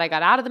I'm glad I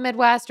got out of the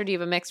Midwest, or do you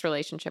have a mixed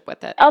relationship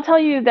with it? I'll tell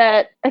you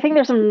that I think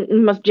there's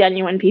some most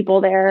genuine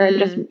people there. And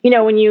just,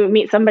 when you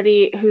meet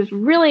somebody who's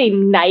really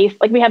nice,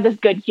 like we have this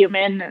good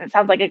human, and it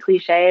sounds like a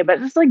cliche, but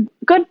just like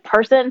good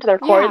person to their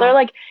core. Yeah. They're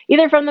like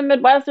either from the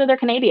Midwest or they're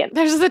Canadian.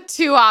 There's the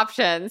two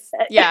options.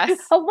 Yes.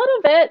 A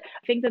little bit.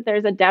 I think that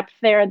there's a depth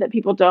there that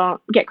people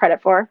don't get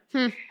credit for.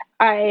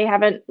 I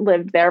haven't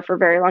lived there for a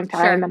very long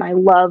time, and I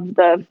love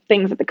the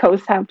things that the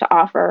coasts have to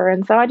offer.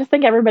 And so I just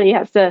think everybody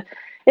has to,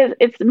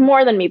 it's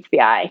more than meets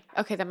the eye.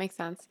 Okay, that makes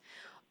sense.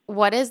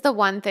 What is the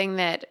one thing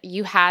that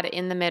you had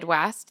in the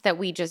Midwest that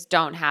we just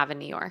don't have in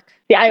New York?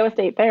 The Iowa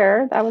State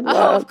Fair. That was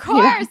of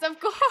course.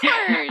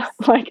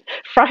 Like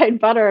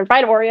fried butter,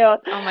 fried Oreo.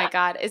 Oh my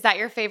God. Is that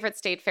your favorite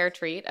state fair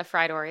treat, a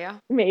fried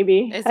Oreo?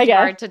 Maybe. Is it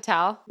hard to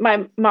tell?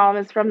 My mom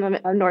is from the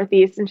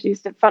Northeast, and she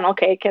used to funnel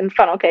cake, and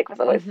funnel cake was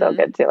always so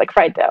good too, like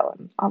fried dough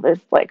and all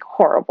this like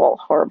horrible.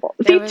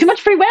 See, too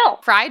much free will.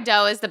 Fried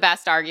dough is the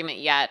best argument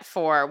yet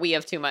for we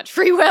have too much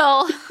free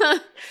will.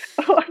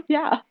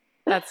 Yeah.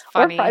 That's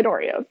funny. Or fried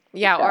Oreos.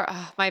 Yeah. Or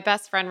my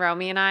best friend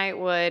Romy and I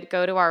would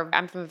go to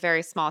I'm from a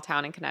very small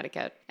town in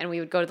Connecticut, and we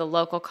would go to the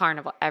local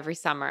carnival every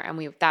summer,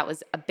 and that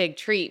was a big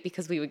treat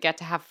because we would get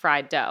to have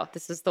fried dough.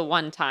 This is the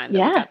one time that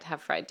we got to have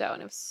fried dough,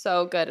 and it was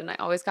so good. And I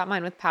always got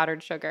mine with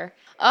powdered sugar.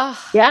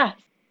 Oh, yeah.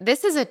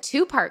 This is a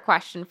 2-part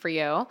question for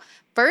you.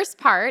 First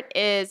part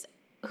is,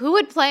 who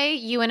would play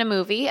you in a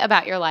movie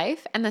about your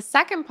life? And the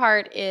second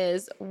part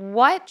is,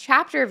 what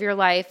chapter of your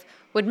life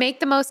would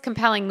make the most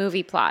compelling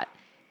movie plot?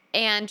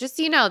 And just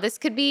so you know, this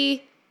could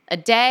be a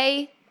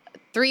day,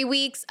 3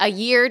 weeks, a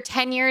year,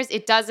 10 years.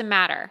 It doesn't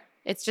matter.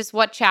 It's just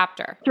what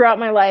chapter. Throughout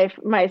my life,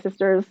 my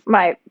sisters,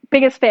 my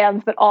biggest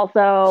fans, but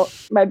also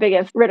my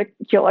biggest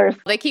ridiculers.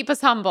 They keep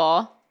us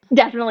humble.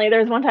 Definitely.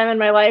 There's one time in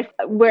my life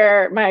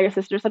where my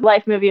sister said,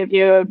 life movie of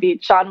you would be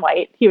Shaun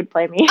White. He would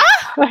play me.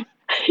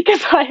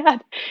 Because I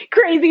had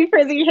crazy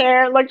frizzy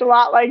hair, looked a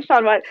lot like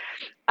Shaun White.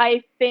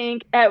 I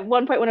think at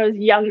one point when I was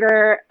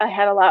younger, I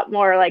had a lot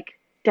more like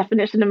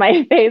definition in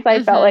my face.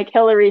 I felt like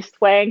Hilary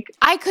Swank.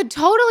 I could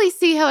totally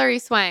see Hilary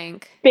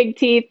Swank. Big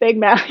teeth, big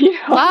mouth.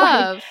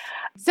 Love.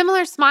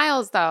 Similar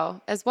smiles,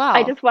 though, as well.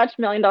 I just watched $1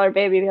 Million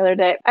Baby the other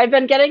day. I've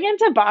been getting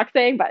into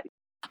boxing, but...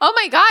 Oh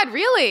my God,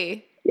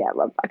 really? Yeah, I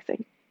love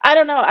boxing. I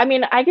don't know. I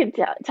mean, I could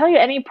tell you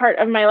any part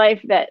of my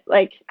life that,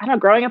 like, I don't know,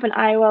 growing up in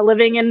Iowa,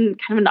 living in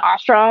kind of an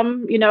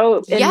ashram,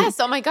 Yes,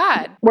 oh my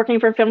God. Working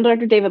for film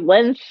director David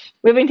Lynch,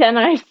 moving to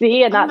NIC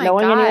and not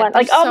knowing anyone.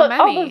 Like, all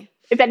those,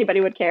 if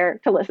anybody would care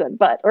to listen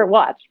or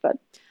watch, but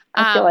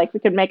I feel like we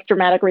could make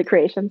dramatic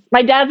recreations.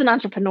 My dad's an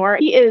entrepreneur.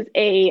 He is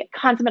a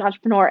consummate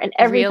entrepreneur, and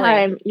every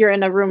time you're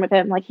in a room with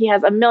him, like, he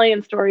has a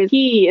million stories.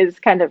 He is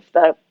kind of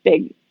the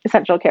big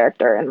essential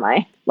character in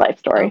my life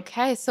story.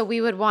 Okay, so we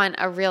would want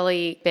a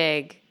really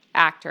big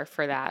actor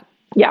for that.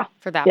 Yeah.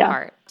 For that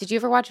part. Did you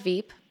ever watch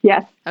Veep?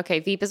 Yes. Okay,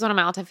 Veep is one of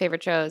my all-time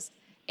favorite shows.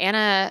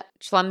 Anna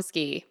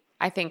Chlumsky,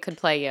 I think, could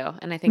play you,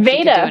 and I think she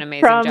could do an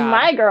amazing job. From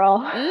My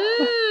Girl.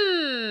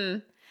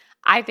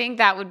 I think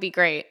that would be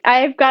great.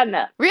 I've gotten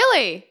it.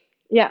 Really?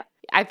 Yeah.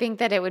 I think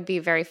that it would be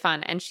very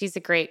fun, and she's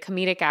a great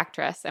comedic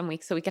actress, and we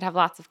could have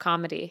lots of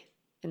comedy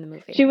in the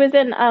movie. She was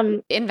in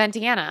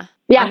Inventing Anna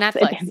on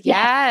Netflix.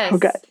 Yes.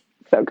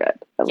 So good.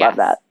 I love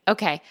that.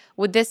 Okay.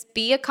 Would this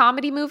be a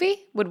comedy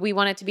movie? Would we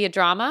want it to be a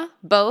drama?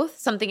 Both?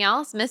 Something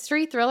else?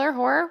 Mystery, thriller,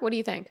 horror? What do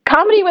you think?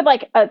 Comedy with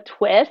like a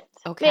twist,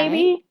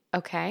 maybe.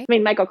 Okay. I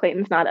mean, Michael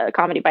Clayton's not a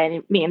comedy by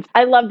any means.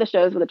 I love the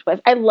shows with a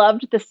twist. I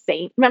loved The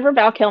Saint. Remember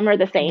Val Kilmer,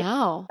 The Saint?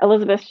 No.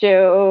 Elizabeth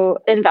Shue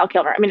and Val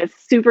Kilmer. I mean, it's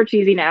super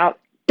cheesy now.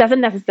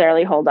 Doesn't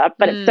necessarily hold up,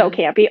 but it's so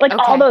campy. Like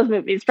all those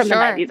movies from the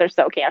 90s are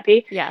so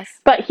campy. Yes.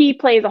 But he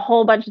plays a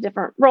whole bunch of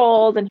different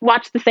roles, and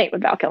watch The Saint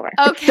with Val Kilmer.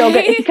 Okay. It's so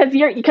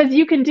good because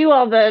you can do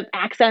all the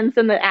accents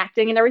and the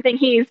acting and everything.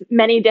 He's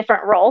many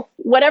different roles,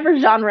 whatever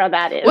genre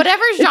that is.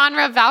 Whatever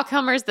genre Val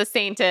Kilmer's The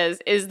Saint is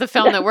the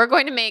film that we're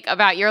going to make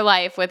about your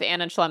life with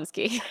Anna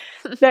Chlumsky.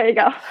 There you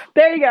go.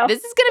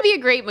 This is going to be a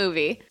great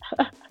movie.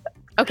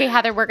 Okay,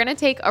 Heather, we're going to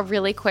take a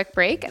really quick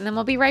break, and then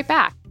we'll be right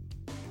back.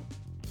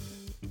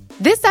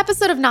 This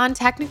episode of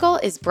Non-Technical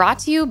is brought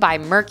to you by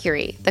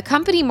Mercury, the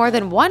company more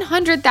than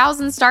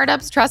 100,000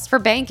 startups trust for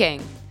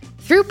banking.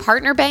 Through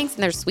partner banks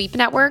and their sweep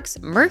networks,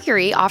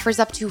 Mercury offers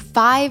up to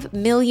 $5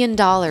 million in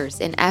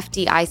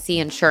FDIC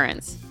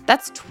insurance.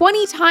 That's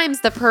 20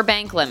 times the per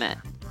bank limit.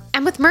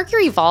 And with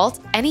Mercury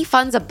Vault, any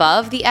funds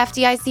above the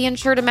FDIC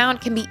insured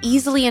amount can be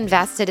easily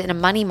invested in a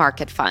money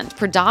market fund,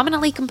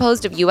 predominantly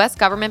composed of U.S.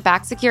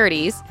 government-backed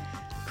securities,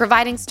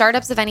 providing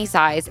startups of any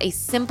size a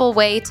simple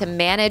way to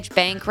manage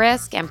bank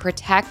risk and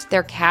protect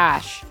their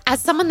cash. As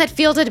someone that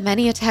fielded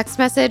many a text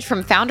message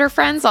from founder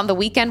friends on the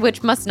weekend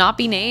which must not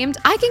be named,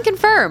 I can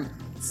confirm,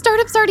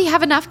 startups already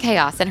have enough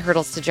chaos and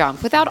hurdles to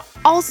jump without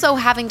also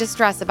having to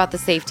stress about the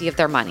safety of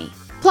their money.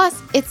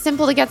 Plus, it's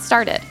simple to get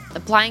started.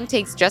 Applying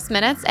takes just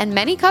minutes, and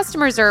many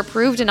customers are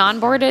approved and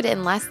onboarded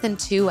in less than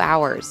 2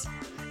 hours.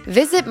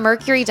 Visit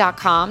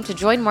Mercury.com to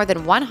join more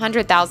than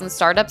 100,000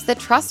 startups that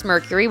trust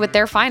Mercury with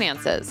their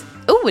finances.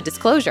 Ooh, a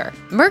disclosure.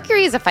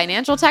 Mercury is a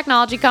financial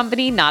technology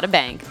company, not a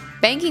bank.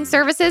 Banking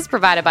services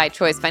provided by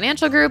Choice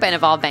Financial Group and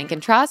Evolve Bank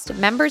and Trust,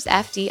 members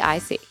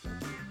FDIC.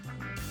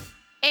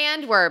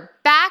 And we're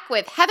back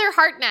with Heather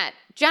Hartnett,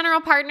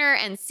 General Partner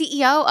and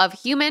CEO of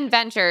Human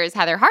Ventures.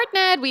 Heather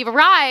Hartnett, we've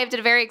arrived at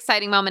a very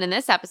exciting moment in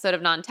this episode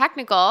of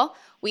Non-Technical.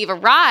 We've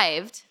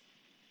arrived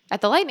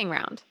at the lightning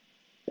round.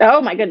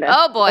 Oh, my goodness.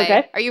 Oh, boy.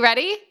 Okay. Are you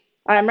ready?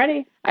 I'm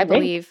ready. I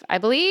believe.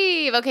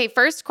 Okay,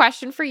 first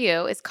question for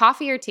you is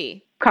coffee or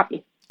tea?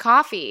 Coffee.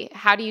 Coffee.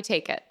 How do you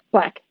take it?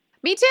 Black.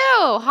 Me too.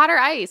 Hot or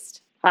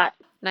iced? Hot.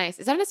 Nice.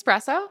 Is that an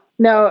espresso?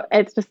 No,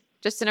 it's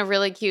just in a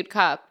really cute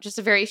cup. Just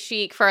a very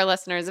chic, for our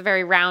listeners, a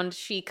very round,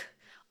 chic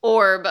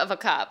orb of a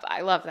cup.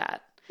 I love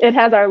that. It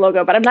has our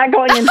logo, but I'm not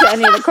going into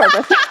any of the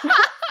corporate stuff.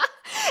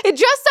 It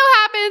just so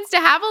happens to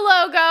have a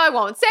logo. I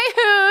won't say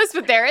whose,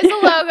 but there is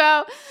a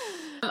logo.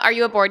 Are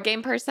you a board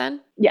game person?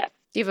 Yes.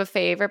 Do you have a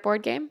favorite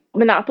board game?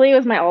 Monopoly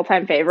was my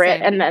all-time favorite.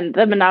 Same. And then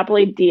the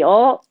Monopoly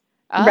Deal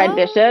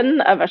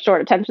rendition of a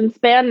short attention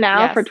span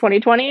now for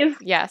 2020s.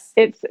 Yes.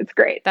 It's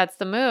great. That's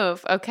the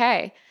move.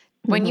 Okay.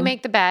 When you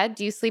make the bed,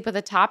 do you sleep with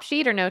a top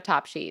sheet or no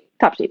top sheet?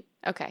 Top sheet.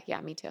 Okay.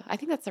 Yeah, me too. I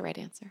think that's the right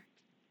answer.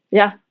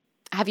 Yeah.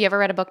 Have you ever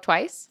read a book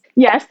twice?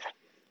 Yes.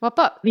 What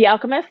book? The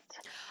Alchemist.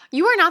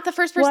 You are not the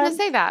first person to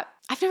say that.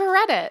 I've never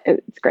read it.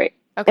 It's great.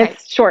 Okay.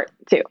 It's short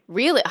too.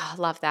 Really? Oh,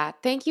 love that.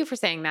 Thank you for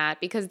saying that,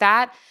 because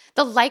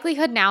the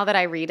likelihood now that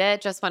I read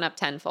it just went up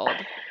tenfold.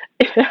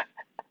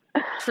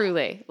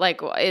 Truly.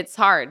 Like, it's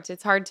hard.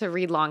 It's hard to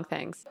read long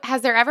things.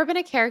 Has there ever been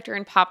a character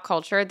in pop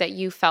culture that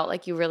you felt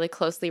like you really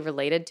closely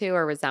related to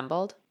or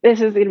resembled? This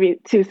is going to be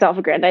too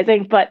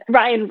self-aggrandizing, but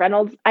Ryan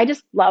Reynolds. I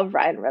just love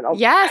Ryan Reynolds.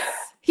 Yes.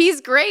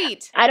 He's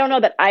great. I don't know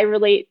that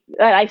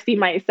I see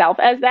myself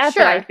as that,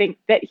 Sure. but I think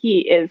that he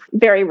is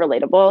very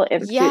relatable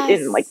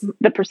in like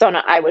the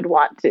persona I would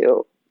want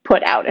to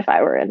put out if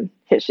I were in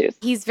his shoes.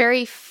 He's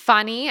very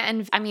funny.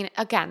 And I mean,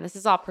 again, this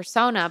is all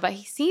persona, but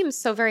he seems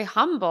so very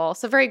humble,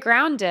 so very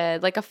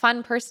grounded, like a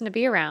fun person to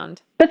be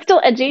around. But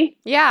still edgy.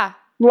 Yeah.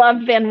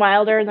 Loved Van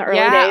Wilder in the early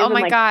days. Oh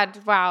my God.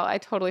 Wow. I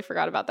totally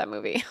forgot about that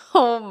movie.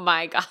 Oh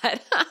my God.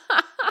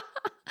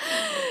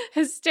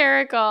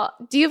 Hysterical.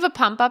 Do you have a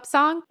pump up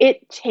song?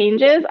 It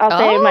changes. I'll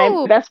say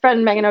my best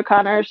friend, Megan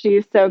O'Connor,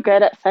 she's so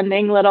good at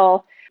sending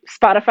little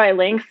Spotify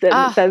links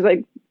and says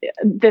like,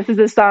 this is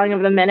the song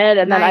of the minute.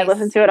 And then I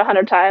listen to it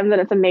 100 times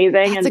and it's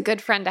amazing. That's a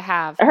good friend to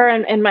have. Her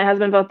and my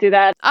husband both do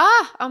that.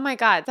 Oh my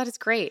God. That is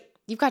great.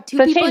 You've got two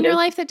people in your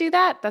life that do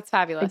that? That's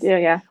fabulous.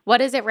 Yeah.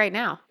 What is it right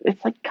now?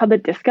 It's like called the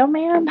Disco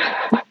Man.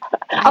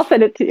 I'll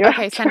send it to you.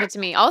 Okay, send it to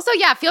me. Also,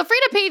 yeah, feel free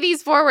to pay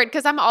these forward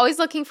because I'm always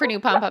looking for new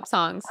pump-up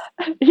songs.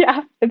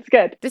 Yeah, it's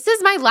good. This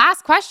is my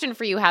last question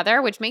for you,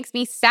 Heather, which makes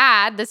me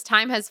sad. This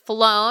time has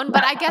flown,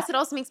 but I guess it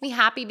also makes me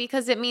happy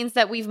because it means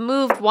that we've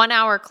moved 1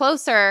 hour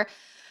closer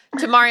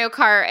to Mario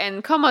Kart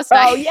and Komos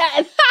night. Oh,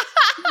 yes.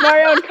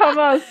 Mario and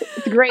Komos.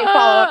 It's a great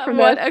follow-up from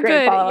what this. a Great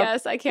good, follow-up.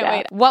 yes, I can't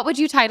wait. What would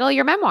you title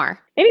your memoir?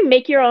 Maybe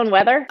Make Your Own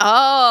Weather.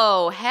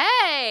 Oh,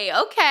 hey,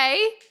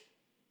 okay.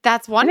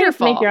 That's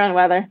wonderful. Make Your Own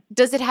Weather.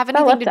 Does it have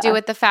anything to do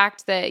with the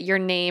fact that your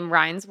name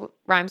rhymes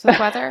with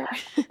weather?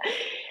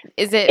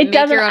 Is it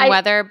Make Your Own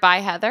Weather by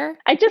Heather?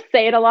 I just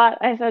say it a lot.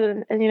 I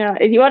said,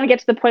 if you want to get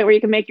to the point where you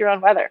can make your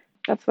own weather,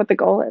 that's what the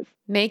goal is.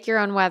 Make your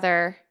own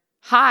weather.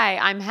 Hi,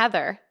 I'm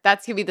Heather.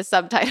 That's going to be the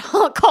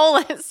subtitle.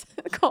 colon,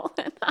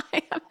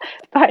 I am.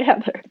 Hi,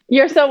 Heather.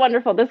 You're so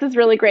wonderful. This is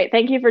really great.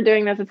 Thank you for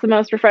doing this. It's the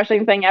most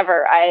refreshing thing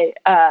ever.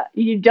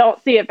 You don't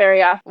see it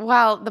very often.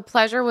 Well, the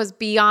pleasure was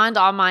beyond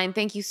all mine.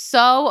 Thank you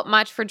so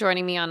much for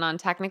joining me on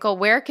Non-Technical.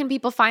 Where can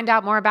people find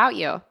out more about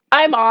you?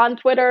 I'm on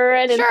Twitter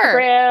and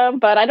Instagram,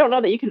 but I don't know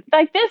that you can.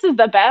 Like, this is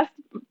the best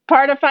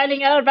part of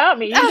finding out about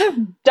me. You just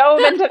dove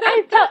into.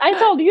 I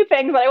told you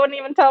things that I wouldn't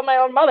even tell my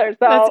own mother.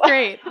 So that's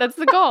great. That's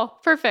the goal.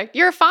 Perfect.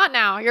 You're a font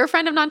now. You're a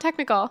friend of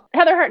Non-Technical.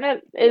 Heather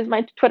Hartnett is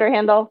my Twitter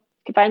handle.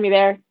 You can find me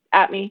there.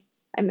 At me.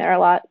 I'm there a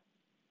lot.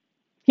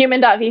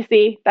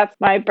 Human.vc. That's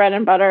my bread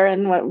and butter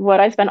and what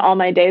I spend all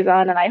my days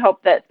on. And I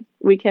hope that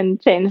we can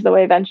change the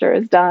way venture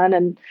is done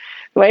and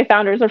the way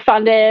founders are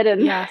funded.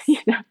 And yes.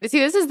 See,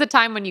 this is the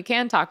time when you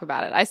can talk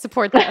about it. I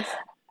support this.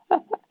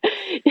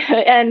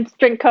 And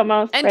drink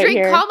Komos. And drink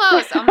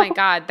Komos. Oh my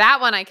God.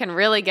 That one I can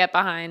really get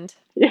behind.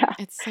 Yeah.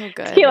 It's so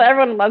good. Tequila.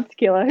 Everyone loves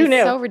tequila. Who knew?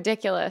 It's so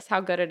ridiculous how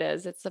good it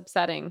is. It's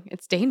upsetting.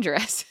 It's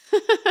dangerous.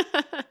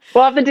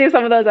 We'll have to do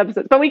some of those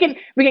episodes. But we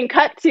can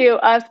cut to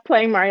us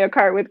playing Mario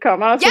Kart with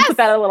Komos. Yes. We'll put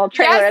that a little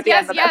trailer at the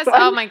end of this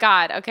one. Oh my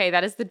God. Okay.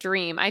 That is the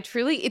dream.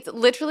 It's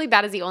literally,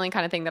 that is the only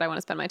kind of thing that I want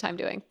to spend my time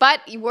doing.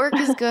 But work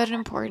is good and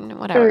important and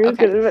whatever.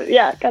 Okay.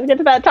 Yeah. Got to get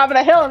to that top of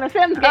the hill in the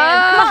Sims game.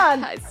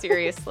 Come on.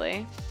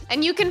 Seriously.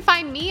 And you can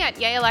find me at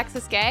Yay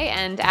Alexis Gay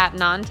and at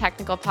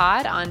Non-Technical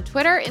Pod on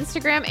Twitter,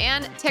 Instagram,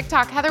 and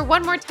TikTok. Heather,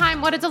 one more time,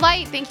 what a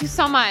delight. Thank you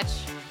so much.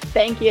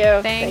 Thank you.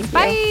 Thanks.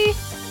 Thank you.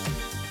 Bye.